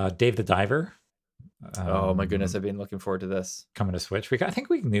 Yeah. Dave the Diver. Oh my goodness, I've been looking forward to this coming to Switch. I think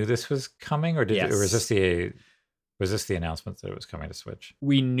we knew this was coming, or was this the announcement that it was coming to Switch?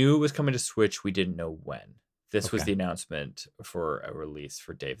 We knew it was coming to Switch. We didn't know when. This was the announcement for a release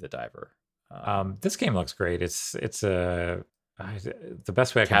for Dave the Diver. This game looks great. It's the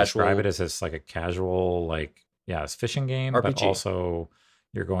best way I can describe it is it's like a casual, it's fishing game, RPG. But also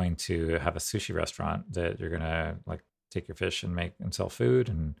you're going to have a sushi restaurant that you're gonna like take your fish and make and sell food,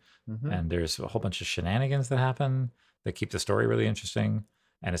 and there's a whole bunch of shenanigans that happen that keep the story really interesting,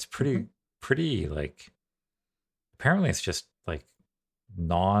 and it's pretty like apparently it's just like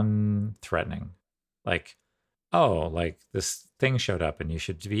non-threatening, like, oh, like this thing showed up and you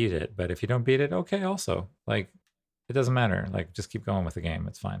should beat it, but if you don't beat it, okay, also, like, it doesn't matter, like, just keep going with the game,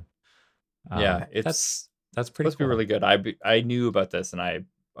 it's fine. That's pretty supposed to be really good. I knew about this, and I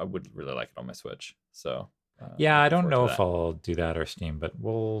would really like it on my Switch, so I don't know if I'll do that or Steam, but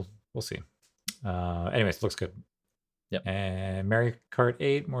we'll see. Anyways, looks good. Yep. And Mario Kart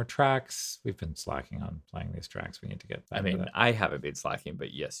 8, more tracks. We've been slacking on playing these tracks. We need to get back. I mean, I haven't been slacking,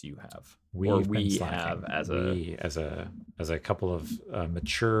 but yes, you have. We have as a couple of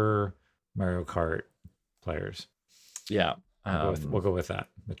mature Mario Kart players. Yeah. We'll go with that.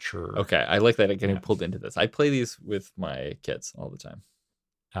 Mature. Okay. I like that I'm getting pulled into this. I play these with my kids all the time.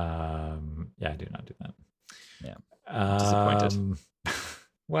 I do not do that. Yeah. Disappointed.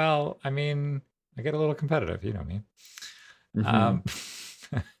 Well, I mean, I get a little competitive, you know me. The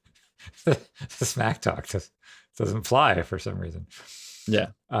smack talk doesn't fly for some reason.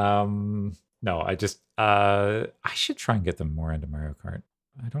 Yeah. No, I just I should try and get them more into Mario Kart.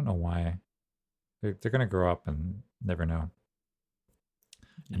 I don't know why. They're gonna grow up and never know.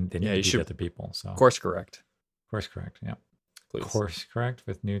 And they need to beat other people. So course correct. Yeah. Please. Course correct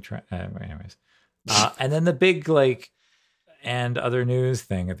with new anyways. And then the big and other news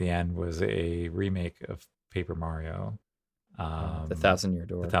thing at the end was a remake of Paper Mario. The 1,000-Year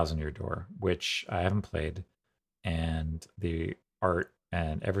Door. The 1,000-Year Door, which I haven't played, and the art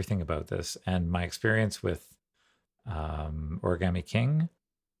and everything about this, and my experience with Origami King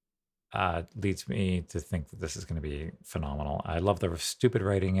leads me to think that this is going to be phenomenal. I love the stupid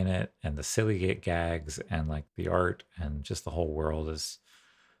writing in it, and the silly gags, and like the art, and just the whole world is.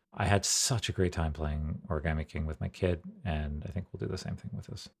 I had such a great time playing Origami King with my kid, and I think we'll do the same thing with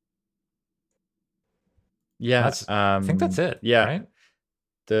this. Yeah, I think that's it. Yeah, right.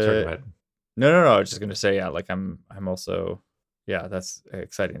 Sorry, go ahead. No. I was just gonna say, yeah, like I'm also, yeah, that's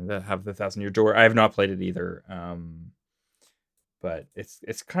exciting to have the Thousand Year Door. I have not played it either, but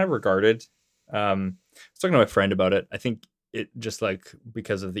it's kind of regarded. I was talking to my friend about it. I think it just like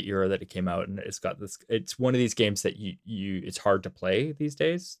because of the era that it came out, and it's got this. It's one of these games that you it's hard to play these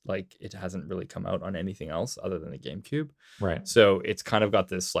days. Like it hasn't really come out on anything else other than the GameCube. Right. So it's kind of got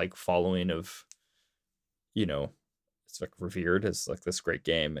this like following of, you know, it's like revered as like this great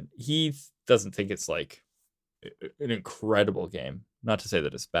game, and he doesn't think it's like an incredible game. Not to say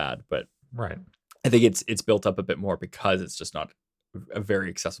that it's bad, but Right. I think it's built up a bit more because it's just not a very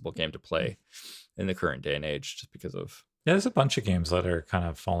accessible game to play in the current day and age, just because of Yeah, there's a bunch of games that are kind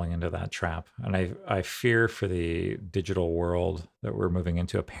of falling into that trap, and I fear for the digital world that we're moving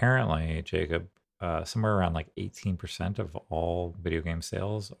into. Apparently, Jacob, somewhere around like 18% of all video game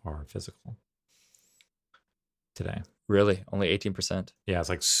sales are physical today. really only 18%. Yeah, it's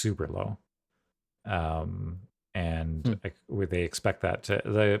like super low. Um, and Hmm. like, they expect that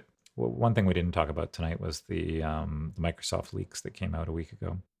to one thing we didn't talk about tonight was the Microsoft leaks that came out a week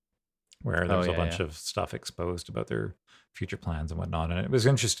ago, where there Oh was a yeah, bunch yeah. of stuff exposed about their future plans and whatnot. And it was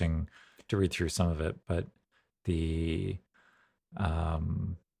interesting to read through some of it, but the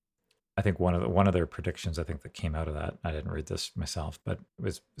um, I think one of their predictions, I think, that came out of that, I didn't read this myself, but it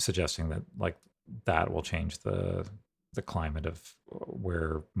was suggesting that like that will change the climate of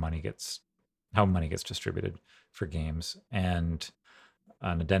where how money gets distributed for games. And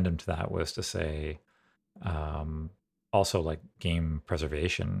an addendum to that was to say, um, also like game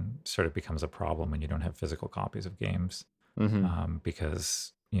preservation sort of becomes a problem when you don't have physical copies of games, Mm-hmm.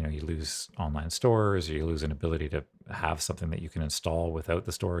 because you lose online stores, or you lose an ability to have something that you can install without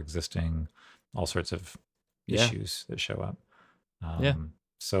the store existing, all sorts of Yeah, issues that show up. yeah,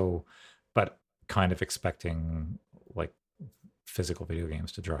 So, but kind of expecting like physical video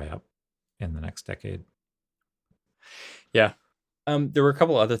games to dry up in the next decade. yeah. There were a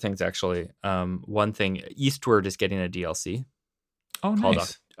couple other things actually. One thing, Eastward is getting a DLC Oh, called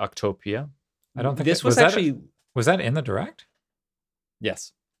nice. Octopia. I don't think This was was that actually was that in the direct.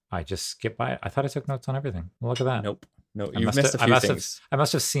 yes. I just skipped by it. I thought I took notes on everything. Look at that. Nope. No, I you've must missed have a I few must have things. I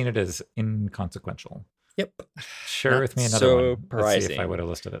must have seen it as inconsequential. Yep. Share Not with me another so one. Let's see if I would surprising. have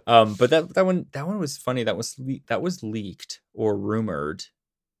listed it. But that one was funny. That was leaked or rumored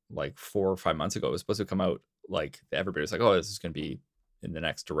like 4 or 5 months ago. It was supposed to come out, like everybody was like, "Oh, this is going to be in the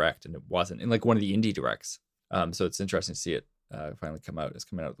next direct," and it wasn't. In like one of the indie directs. So it's interesting to see it finally come out. It's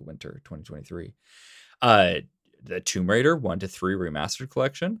coming out the winter 2023. Uh, the Tomb Raider 1 to 3 remastered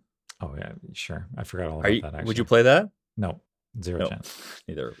collection. Oh yeah, sure. I forgot all Are about you? that Would you actually. play that? No, zero No, chance.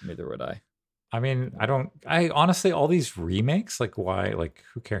 neither would I. I mean, I honestly, all these remakes, like why, like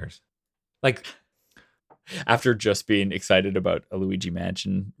who cares? Like, After just being excited about a Luigi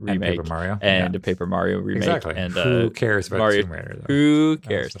Mansion and Paper remake Mario. Yeah, and a Paper Mario remake exactly. and Who cares about Mario, Tomb Raider though? who That's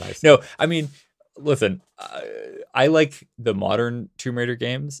cares? what I say. No, I mean, listen, I like the modern Tomb Raider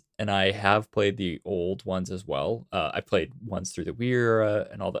games, and I have played the old ones as well. I played ones through the Wii era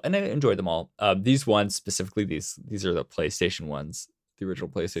and all that, and I enjoyed them all. These ones specifically, these are the PlayStation ones, the original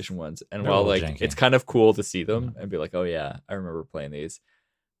PlayStation ones. And They're a while little like it's janky. kind of cool to see Yeah. them and be like, oh yeah, I remember playing these.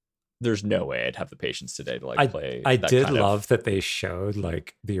 There's no way I'd have the patience today to like I play I that did kind love of that they showed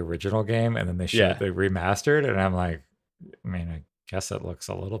like the original game and then they showed yeah. the remastered, and I'm like, I mean, I guess it looks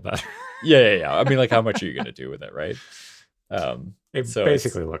a little better. Yeah. I mean, like, how much are you gonna do with it, right? It So it's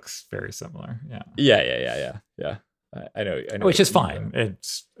basically looks very similar. Yeah. yeah. I know, Which is you, fine.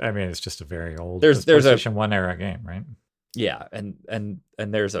 I mean, it's just a very old, there's it's there's a PlayStation 1 era game, right? yeah, and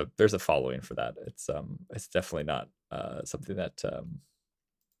there's a following for that. It's definitely not something that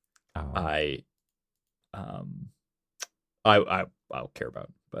Oh. I um I'll care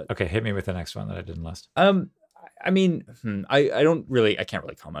about. But Okay, hit me with the next one that I didn't list. I mean, I can't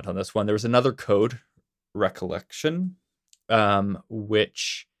really comment on this one. There was another code, Recollection,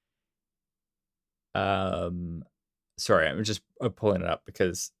 which sorry, I'm just pulling it up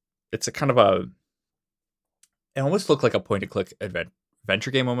because it's a kind of it almost looked like a point and click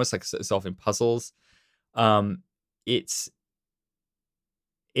adventure game, almost like solving puzzles. Um, it's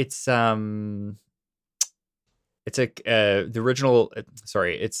it's it's a the original.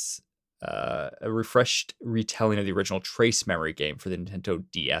 Sorry, it's a refreshed retelling of the original Trace Memory game for the Nintendo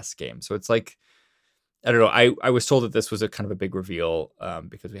DS game. So it's like, I don't know. I was told that this was a kind of a big reveal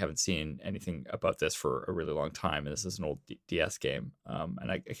because we haven't seen anything about this for a really long time, and this is an old DS game,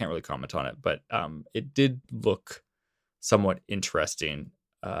 and I can't really comment on it, but it did look somewhat interesting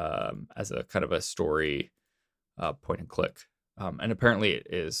as a kind of a story point and click, and apparently it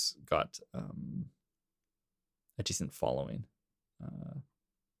is got a decent following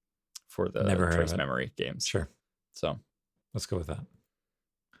for the Never heard trace of it. memory games. Sure. So Let's go with that.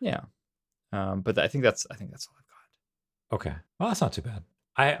 yeah. But I think that's all I've got. Okay. Well, that's not too bad.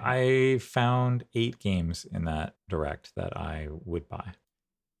 I found 8 games in that direct that I would buy.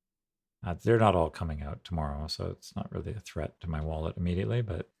 They're not all coming out tomorrow, so it's not really a threat to my wallet immediately,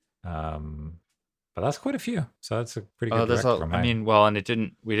 but that's quite a few. So that's a pretty good direct for mine. I mean, well, and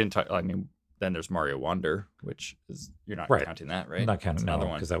we didn't talk. I mean, then there's Mario Wonder, which is you're not counting that, right? I'm not counting another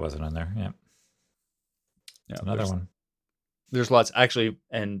one because that wasn't on there. Yeah. Yeah, another one. There's lots actually,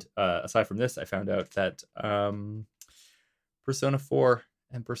 and aside from this, I found out that Persona 4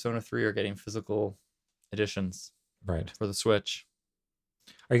 and Persona 3 are getting physical editions, right, for the Switch.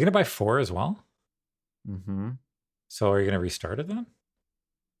 Are you gonna buy 4 as well? Mm-hmm. So are you gonna restart it then?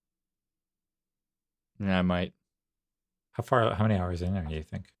 Yeah, I might. How many hours in there do you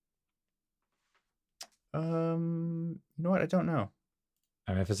think? You know what? I don't know.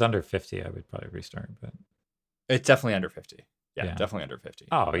 I mean, if it's under 50, I would probably restart, but it's definitely under 50. Yeah, Yeah. definitely under 50.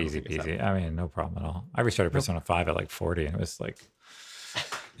 oh, easy peasy. I mean, no problem at all. I restarted Persona 5 at like 40, and it was like,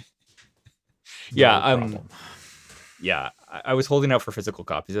 Yeah, no problem. Yeah, I was holding out for physical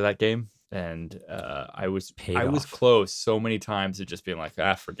copies of that game, and I was off. close so many times to just being like,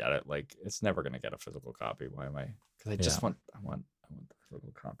 forget it. Like, it's never gonna get a physical copy. Why am I? Because I just want the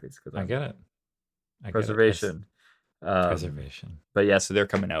physical copies. Because I get it. Preservation. Preservation. But yeah, so they're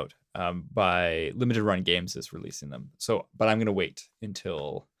coming out. By Limited Run Games is releasing them. So, but I'm gonna wait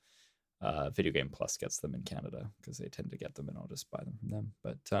until Video Game Plus gets them in Canada, because they tend to get them, and I'll just buy them from them.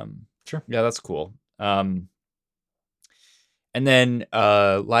 But Sure. Yeah, that's cool. And then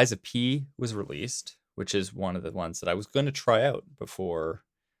Liza P was released, which is one of the ones that I was going to try out before.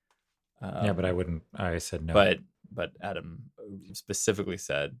 Yeah, but I wouldn't. I said no. But Adam specifically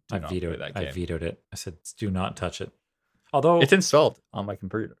said, I vetoed it. I said, do not touch it. Although it's installed on my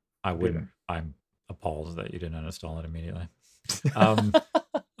computer. I wouldn't. I'm appalled that you didn't uninstall it immediately. Don't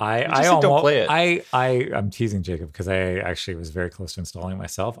play it. I'm teasing Jacob because I actually was very close to installing it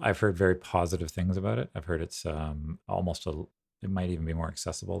myself. I've heard very positive things about it. I've heard it's it might even be more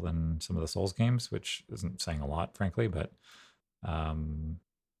accessible than some of the Souls games, which isn't saying a lot, frankly, but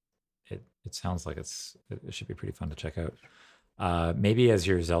it sounds like it should be pretty fun to check out. Maybe as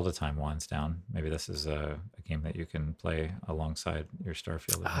your Zelda time winds down, maybe this is a game that you can play alongside your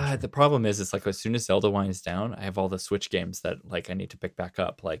Starfield. The problem is, it's like as soon as Zelda winds down, I have all the Switch games that like I need to pick back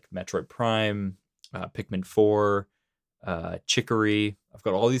up, like Metroid Prime, Pikmin 4, Chicory. I've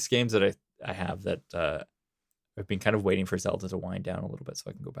got all these games that I have that I've been kind of waiting for Zelda to wind down a little bit so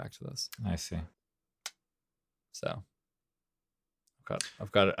I can go back to those. I see. So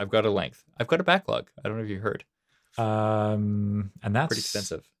I've got a length. I've got a backlog. I don't know if you heard. And that's pretty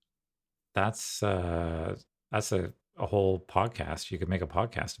extensive. That's a whole podcast. You could make a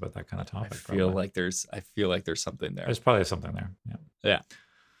podcast about that kind of topic. I feel like there's something there. There's probably something there. Yeah.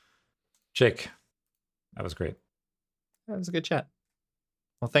 Jake, that was great. That was a good chat.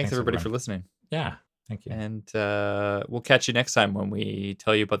 Well, thanks everybody for listening. Yeah. Thank you. And we'll catch you next time when we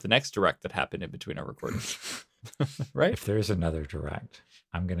tell you about the next direct that happened in between our recordings. Right? If there's another direct,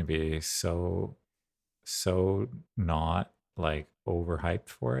 I'm going to be so not like overhyped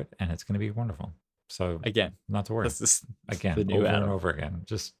for it, and it's going to be wonderful. So again, not to worry. Again, the new over Adam. And over again,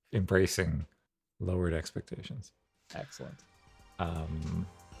 just embracing lowered expectations. Excellent.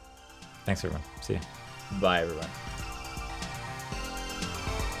 Thanks everyone. See you. Bye everyone.